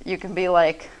this, you can be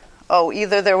like, oh,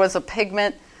 either there was a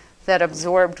pigment that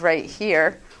absorbed right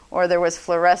here, or there was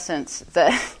fluorescence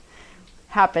that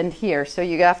happened here. So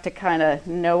you have to kind of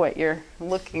know what you're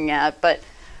looking at. But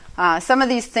some of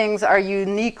these things are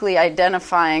uniquely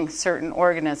identifying certain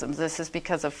organisms. This is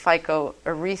because of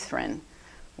phycoerythrin,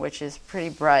 which is pretty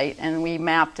bright. And we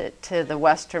mapped it to the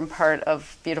western part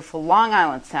of beautiful Long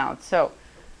Island Sound. So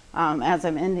as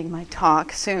I'm ending my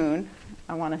talk soon,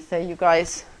 I want to say you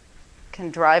guys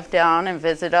can drive down and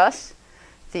visit us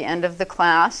at the end of the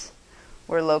class.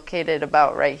 We're located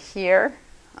about right here.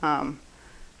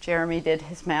 Jeremy did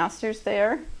his master's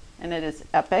there, and it is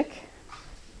epic.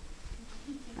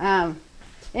 In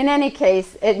any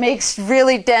case, it makes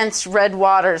really dense red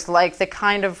waters, like the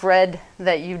kind of red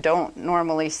that you don't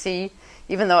normally see.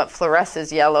 Even though it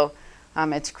fluoresces yellow,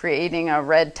 it's creating a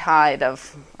red tide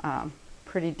of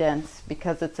pretty dense,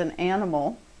 because it's an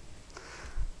animal.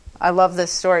 I love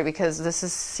this story because this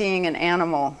is seeing an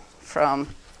animal from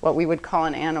what we would call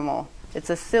an animal. It's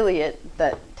a ciliate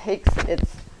that takes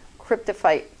its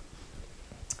cryptophyte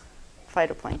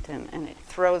phytoplankton and it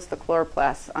throws the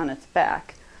chloroplasts on its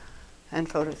back and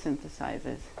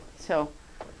photosynthesizes. So,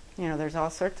 there's all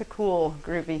sorts of cool,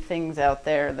 groovy things out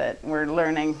there that we're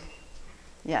learning.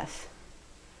 Yes?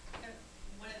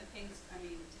 One of the things, to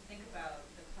think about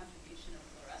the contribution of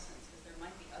fluorescence, because there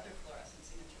might be other fluorescent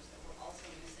signatures that we're also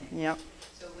missing. Yep.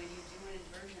 So when you do an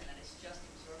inversion that is just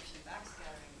absorption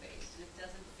backscattering based, and it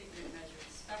doesn't fit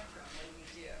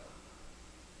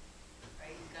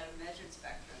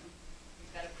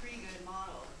pretty good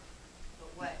model, but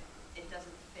what, it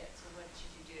doesn't fit, so what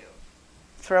should you do?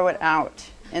 Throw it out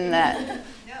in that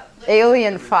No,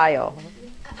 alien file.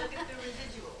 look at the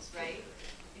residuals, right?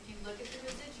 If you look at the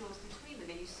residuals between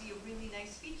them and you see a really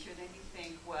nice feature, then you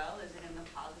think, well, is it in the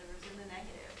positive or is it in the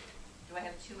negative? Do I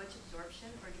have too much absorption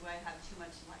or do I have too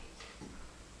much light?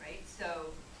 Right?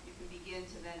 So you can begin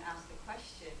to then ask the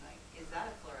question, like, is that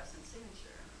a fluorescent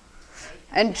signature? Right?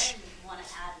 And then you want to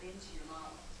add it into your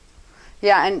model.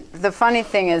 yeah, and the funny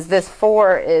thing is this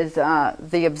 4 is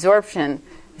the absorption.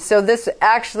 So this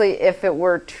actually, if it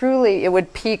were truly, it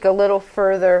would peak a little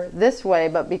further this way,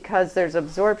 but because there's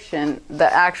absorption,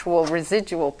 the actual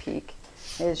residual peak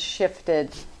is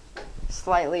shifted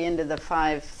slightly into the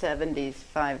 570s,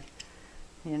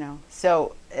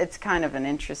 So it's kind of an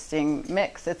interesting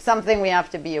mix. It's something we have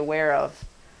to be aware of.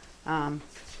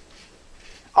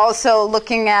 Also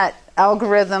looking at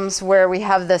algorithms where we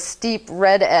have the steep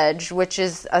red edge, which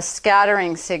is a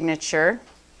scattering signature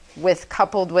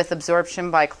coupled with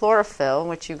absorption by chlorophyll,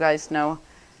 which you guys know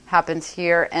happens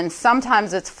here. And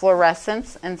sometimes it's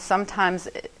fluorescence, and sometimes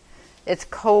it's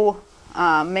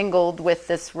co-mingled with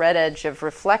this red edge of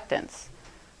reflectance.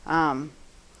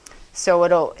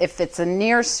 So if it's a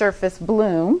near surface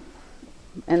bloom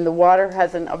and the water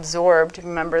hasn't absorbed,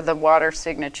 remember the water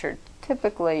signature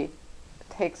typically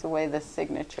takes away this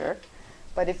signature.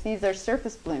 But if these are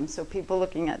surface blooms, so people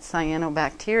looking at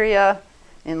cyanobacteria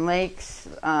in lakes,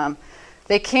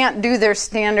 they can't do their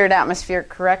standard atmospheric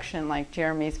correction like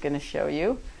Jeremy's going to show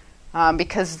you,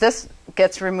 because this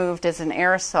gets removed as an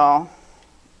aerosol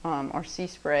or sea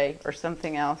spray or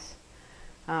something else.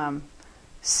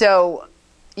 So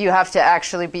you have to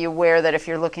actually be aware that if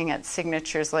you're looking at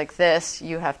signatures like this,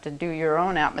 you have to do your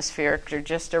own atmospheric or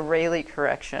just a Rayleigh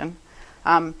correction.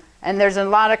 And there's a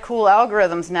lot of cool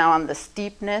algorithms now on the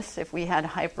steepness, if we had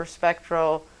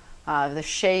hyperspectral, the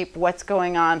shape, what's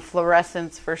going on,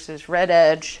 fluorescence versus red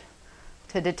edge,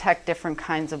 to detect different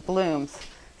kinds of blooms.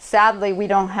 Sadly, we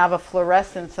don't have a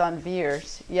fluorescence on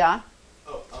Veers. Yeah?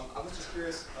 Oh, I was just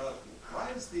curious, why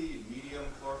is the medium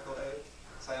chlorophyll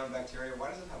A, cyanobacteria, why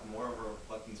does it have more of a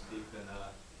reflectance peak than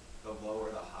the low or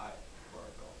the high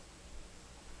chlorophyll?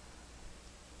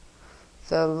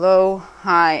 The low,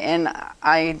 high, and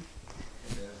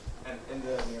In the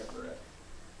near infrared,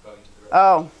 going to the red.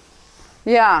 oh,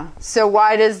 yeah. So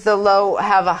why does the low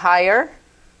have a higher?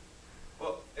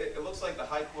 Well, it looks like the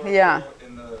high chlorophyll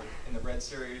in the red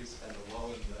series and the low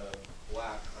in the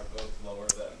black are both lower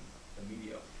than the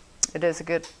medium. It is a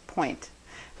good point.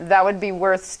 That would be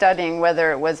worth studying,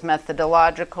 whether it was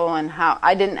methodological and how.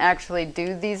 I didn't actually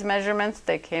do these measurements.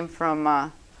 They came from,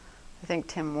 I think,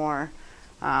 Tim Moore.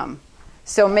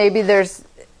 So maybe there's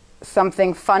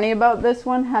something funny about this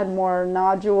one. Had more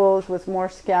nodules, was more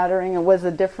scattering. It was a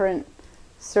different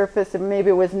surface, and maybe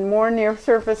it was more near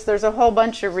surface. There's a whole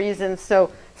bunch of reasons.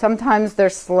 So sometimes they're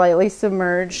slightly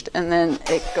submerged, and then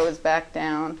it goes back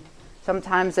down.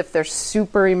 Sometimes if they're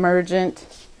super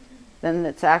emergent, then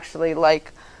it's actually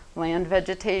like land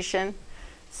vegetation.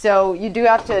 So you do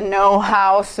have to know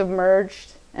how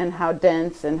submerged and how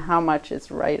dense and how much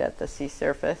is right at the sea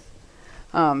surface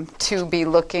to be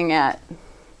looking at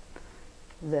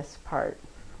this part,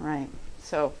 right?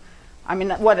 So, I mean,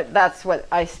 that's what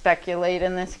I speculate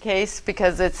in this case,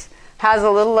 because it has a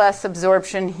little less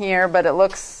absorption here, but it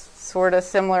looks sort of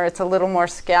similar. It's a little more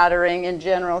scattering in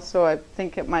general, so I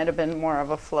think it might have been more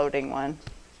of a floating one.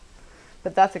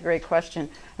 But that's a great question.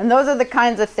 And those are the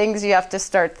kinds of things you have to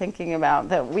start thinking about,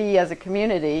 that we as a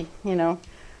community,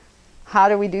 how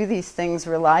do we do these things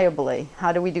reliably?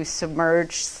 How do we do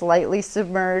submerged, slightly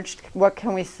submerged? What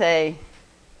can we say?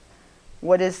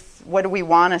 What do we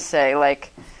want to say?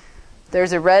 Like,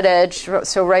 there's a red edge.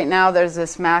 So right now there's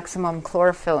this maximum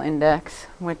chlorophyll index,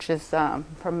 which is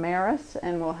from Maris,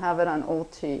 and we'll have it on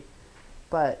Olti.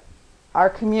 But our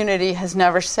community has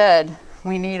never said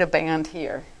we need a band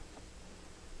here.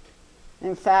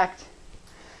 In fact,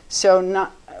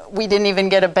 we didn't even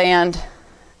get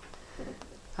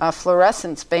a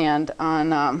fluorescence band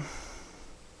on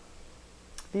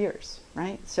Veers,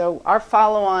 right? So our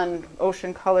follow-on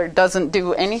ocean color doesn't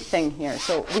do anything here.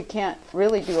 So we can't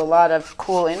really do a lot of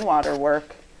cool in-water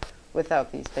work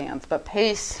without these bands. But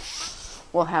PACE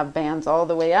will have bands all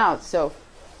the way out. So,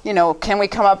 can we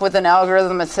come up with an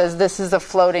algorithm that says this is a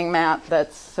floating mat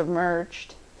that's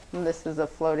submerged, and this is a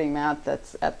floating mat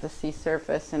that's at the sea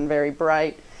surface and very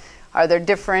bright? Are there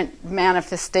different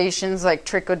manifestations like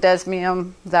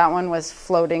trichodesmium? That one was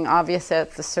floating, obvious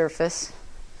at the surface.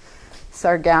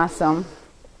 Sargassum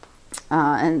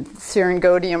and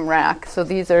Syringodium rack. So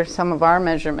these are some of our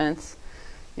measurements.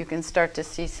 You can start to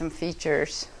see some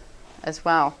features as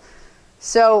well.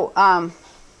 So,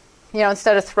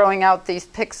 instead of throwing out these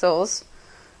pixels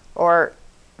or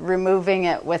removing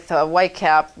it with a white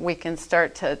cap, we can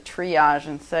start to triage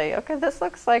and say, okay, this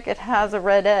looks like it has a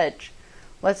red edge.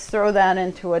 Let's throw that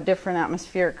into a different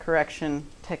atmospheric correction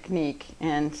technique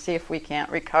and see if we can't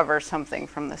recover something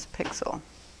from this pixel.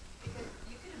 Because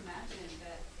you can imagine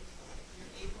that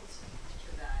if you're able to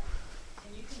measure that,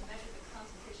 and you can measure the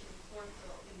concentration of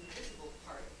chlorophyll in the visible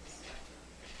part of the spectrum,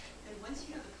 then once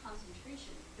you know the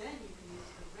concentration, then you can use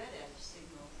the red edge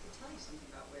signal to tell you something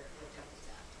about where depth is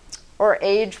at. Or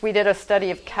age. We did a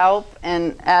study of kelp,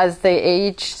 and as they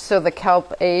aged, so the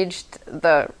kelp aged,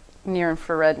 the near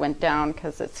infrared went down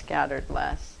because it scattered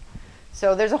less.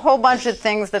 So there's a whole bunch of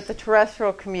things that the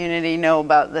terrestrial community know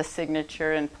about the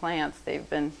signature in plants. They've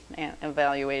been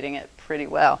evaluating it pretty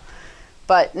well.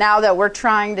 But now that we're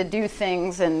trying to do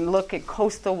things and look at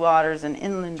coastal waters and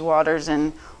inland waters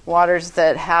and waters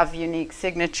that have unique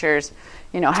signatures,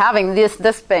 having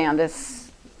this band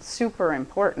is super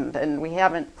important, and we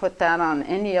haven't put that on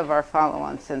any of our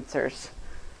follow-on sensors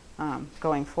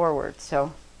going forward.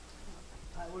 So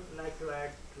I would like to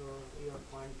add to your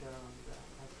point.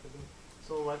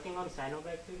 So working on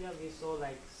cyanobacteria, we saw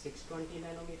like 620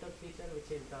 nanometer feature,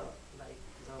 which is the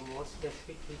most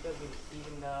specific feature we see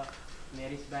in the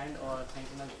Maris band or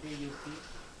Sentinel-3 you see.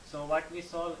 So what we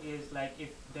saw is like if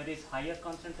there is higher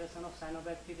concentration of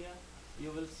cyanobacteria,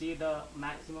 you will see the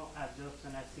maximum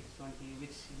absorption at 620,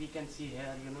 which we can see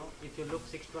here. If you look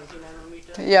 620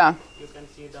 nanometer, yeah, you can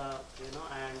see the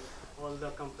and all the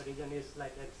comparison is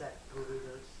like exact true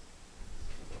results.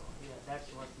 So yeah,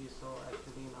 that's what we saw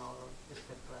actually in our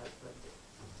spectra as well.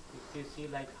 If you see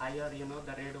like higher, the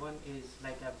red one is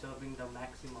like absorbing the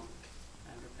maximum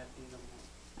and reflecting the most.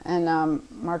 And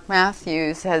Mark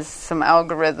Matthews has some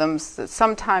algorithms that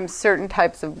sometimes certain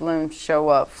types of blooms show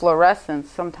up fluorescence.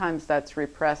 Sometimes that's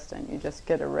repressed and you just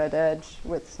get a red edge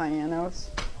with cyanos.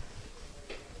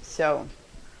 So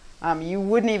you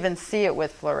wouldn't even see it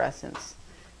with fluorescence.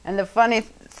 And the funny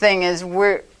thing is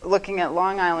we're looking at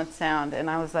Long Island Sound, and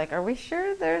I was like, are we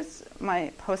sure there's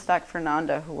my postdoc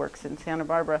Fernanda who works in Santa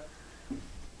Barbara?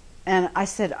 And I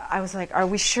was like, are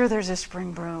we sure there's a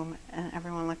spring broom? And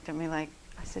everyone looked at me like,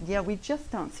 I said, yeah, we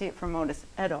just don't see it from Otis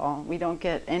at all. We don't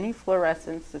get any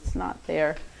fluorescence. It's not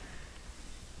there.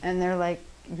 And they're like,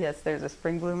 yes, there's a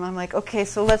spring bloom. I'm like, okay,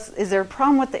 so is there a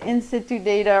problem with the in situ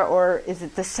data, or is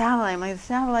it the satellite? I'm like, the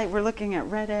satellite, we're looking at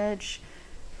red edge.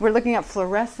 We're looking at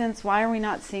fluorescence. Why are we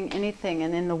not seeing anything?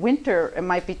 And in the winter, it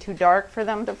might be too dark for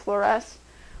them to fluoresce.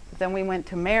 But then we went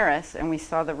to Maris, and we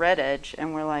saw the red edge,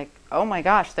 and we're like, oh my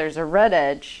gosh, there's a red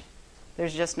edge.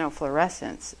 There's just no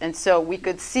fluorescence. And so we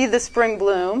could see the spring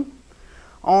bloom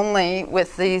only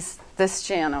with this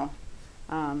channel.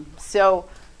 So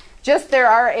just there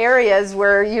are areas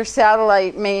where your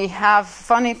satellite may have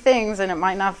funny things and it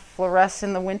might not fluoresce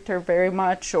in the winter very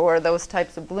much, or those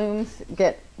types of blooms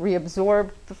get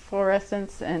reabsorbed the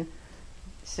fluorescence. And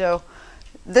so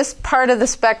this part of the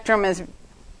spectrum is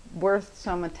worth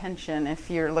some attention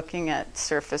if you're looking at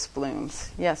surface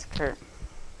blooms. Yes, Kurt?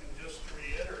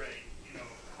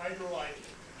 Hydrolite,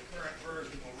 the current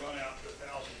version, will run out to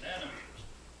 1,000 nanometers,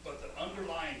 but the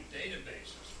underlying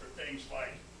databases for things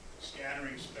like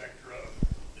scattering spectra of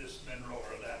this mineral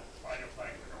or that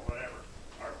phytoplankton or whatever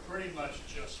are pretty much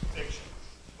just fiction,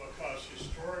 because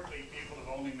historically people have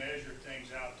only measured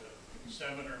things out to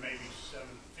 7 or maybe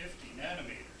 750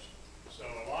 nanometers. So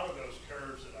a lot of those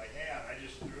curves that I had, I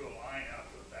just drew a line out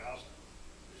to 1,000.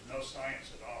 There's no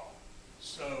science at all.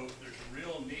 So there's a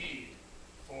real need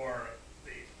for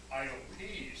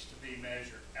IOPs to be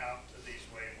measured out to these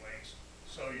wavelengths,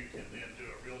 so you can then do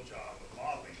a real job of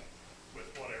modeling them with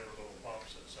whatever little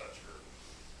bumps and such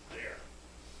are there.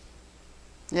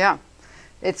 Yeah,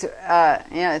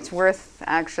 it's worth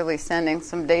actually sending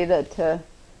some data to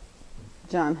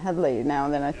John Headley now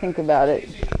that I think about it.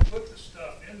 It's easy to put the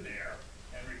stuff in there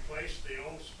and replace the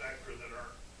old spectra that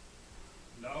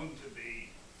are known to be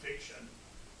fiction.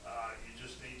 You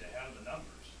just need to have the numbers.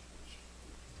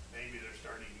 Maybe they're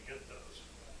starting to get those.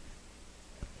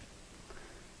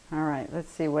 All right, let's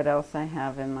see what else I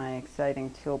have in my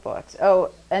exciting toolbox.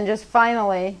 Oh, and just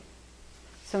finally,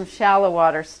 some shallow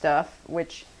water stuff,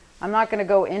 which I'm not going to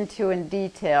go into in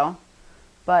detail,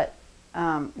 but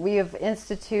we have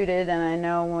instituted, and I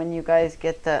know when you guys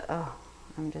get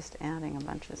I'm just adding a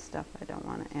bunch of stuff I don't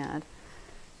want to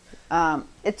add.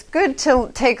 It's good to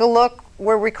take a look.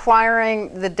 We're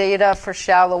requiring the data for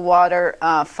shallow water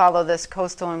follow this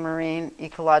coastal and marine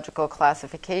ecological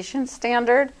classification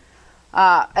standard,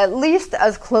 at least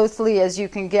as closely as you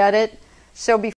can get it. So